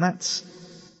 Apart from that,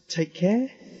 take care.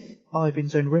 I've been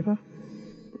Zone River.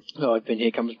 Oh, I've been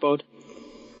Here Comes Bod.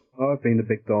 I've been the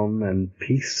Big Don, and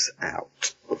peace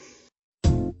out.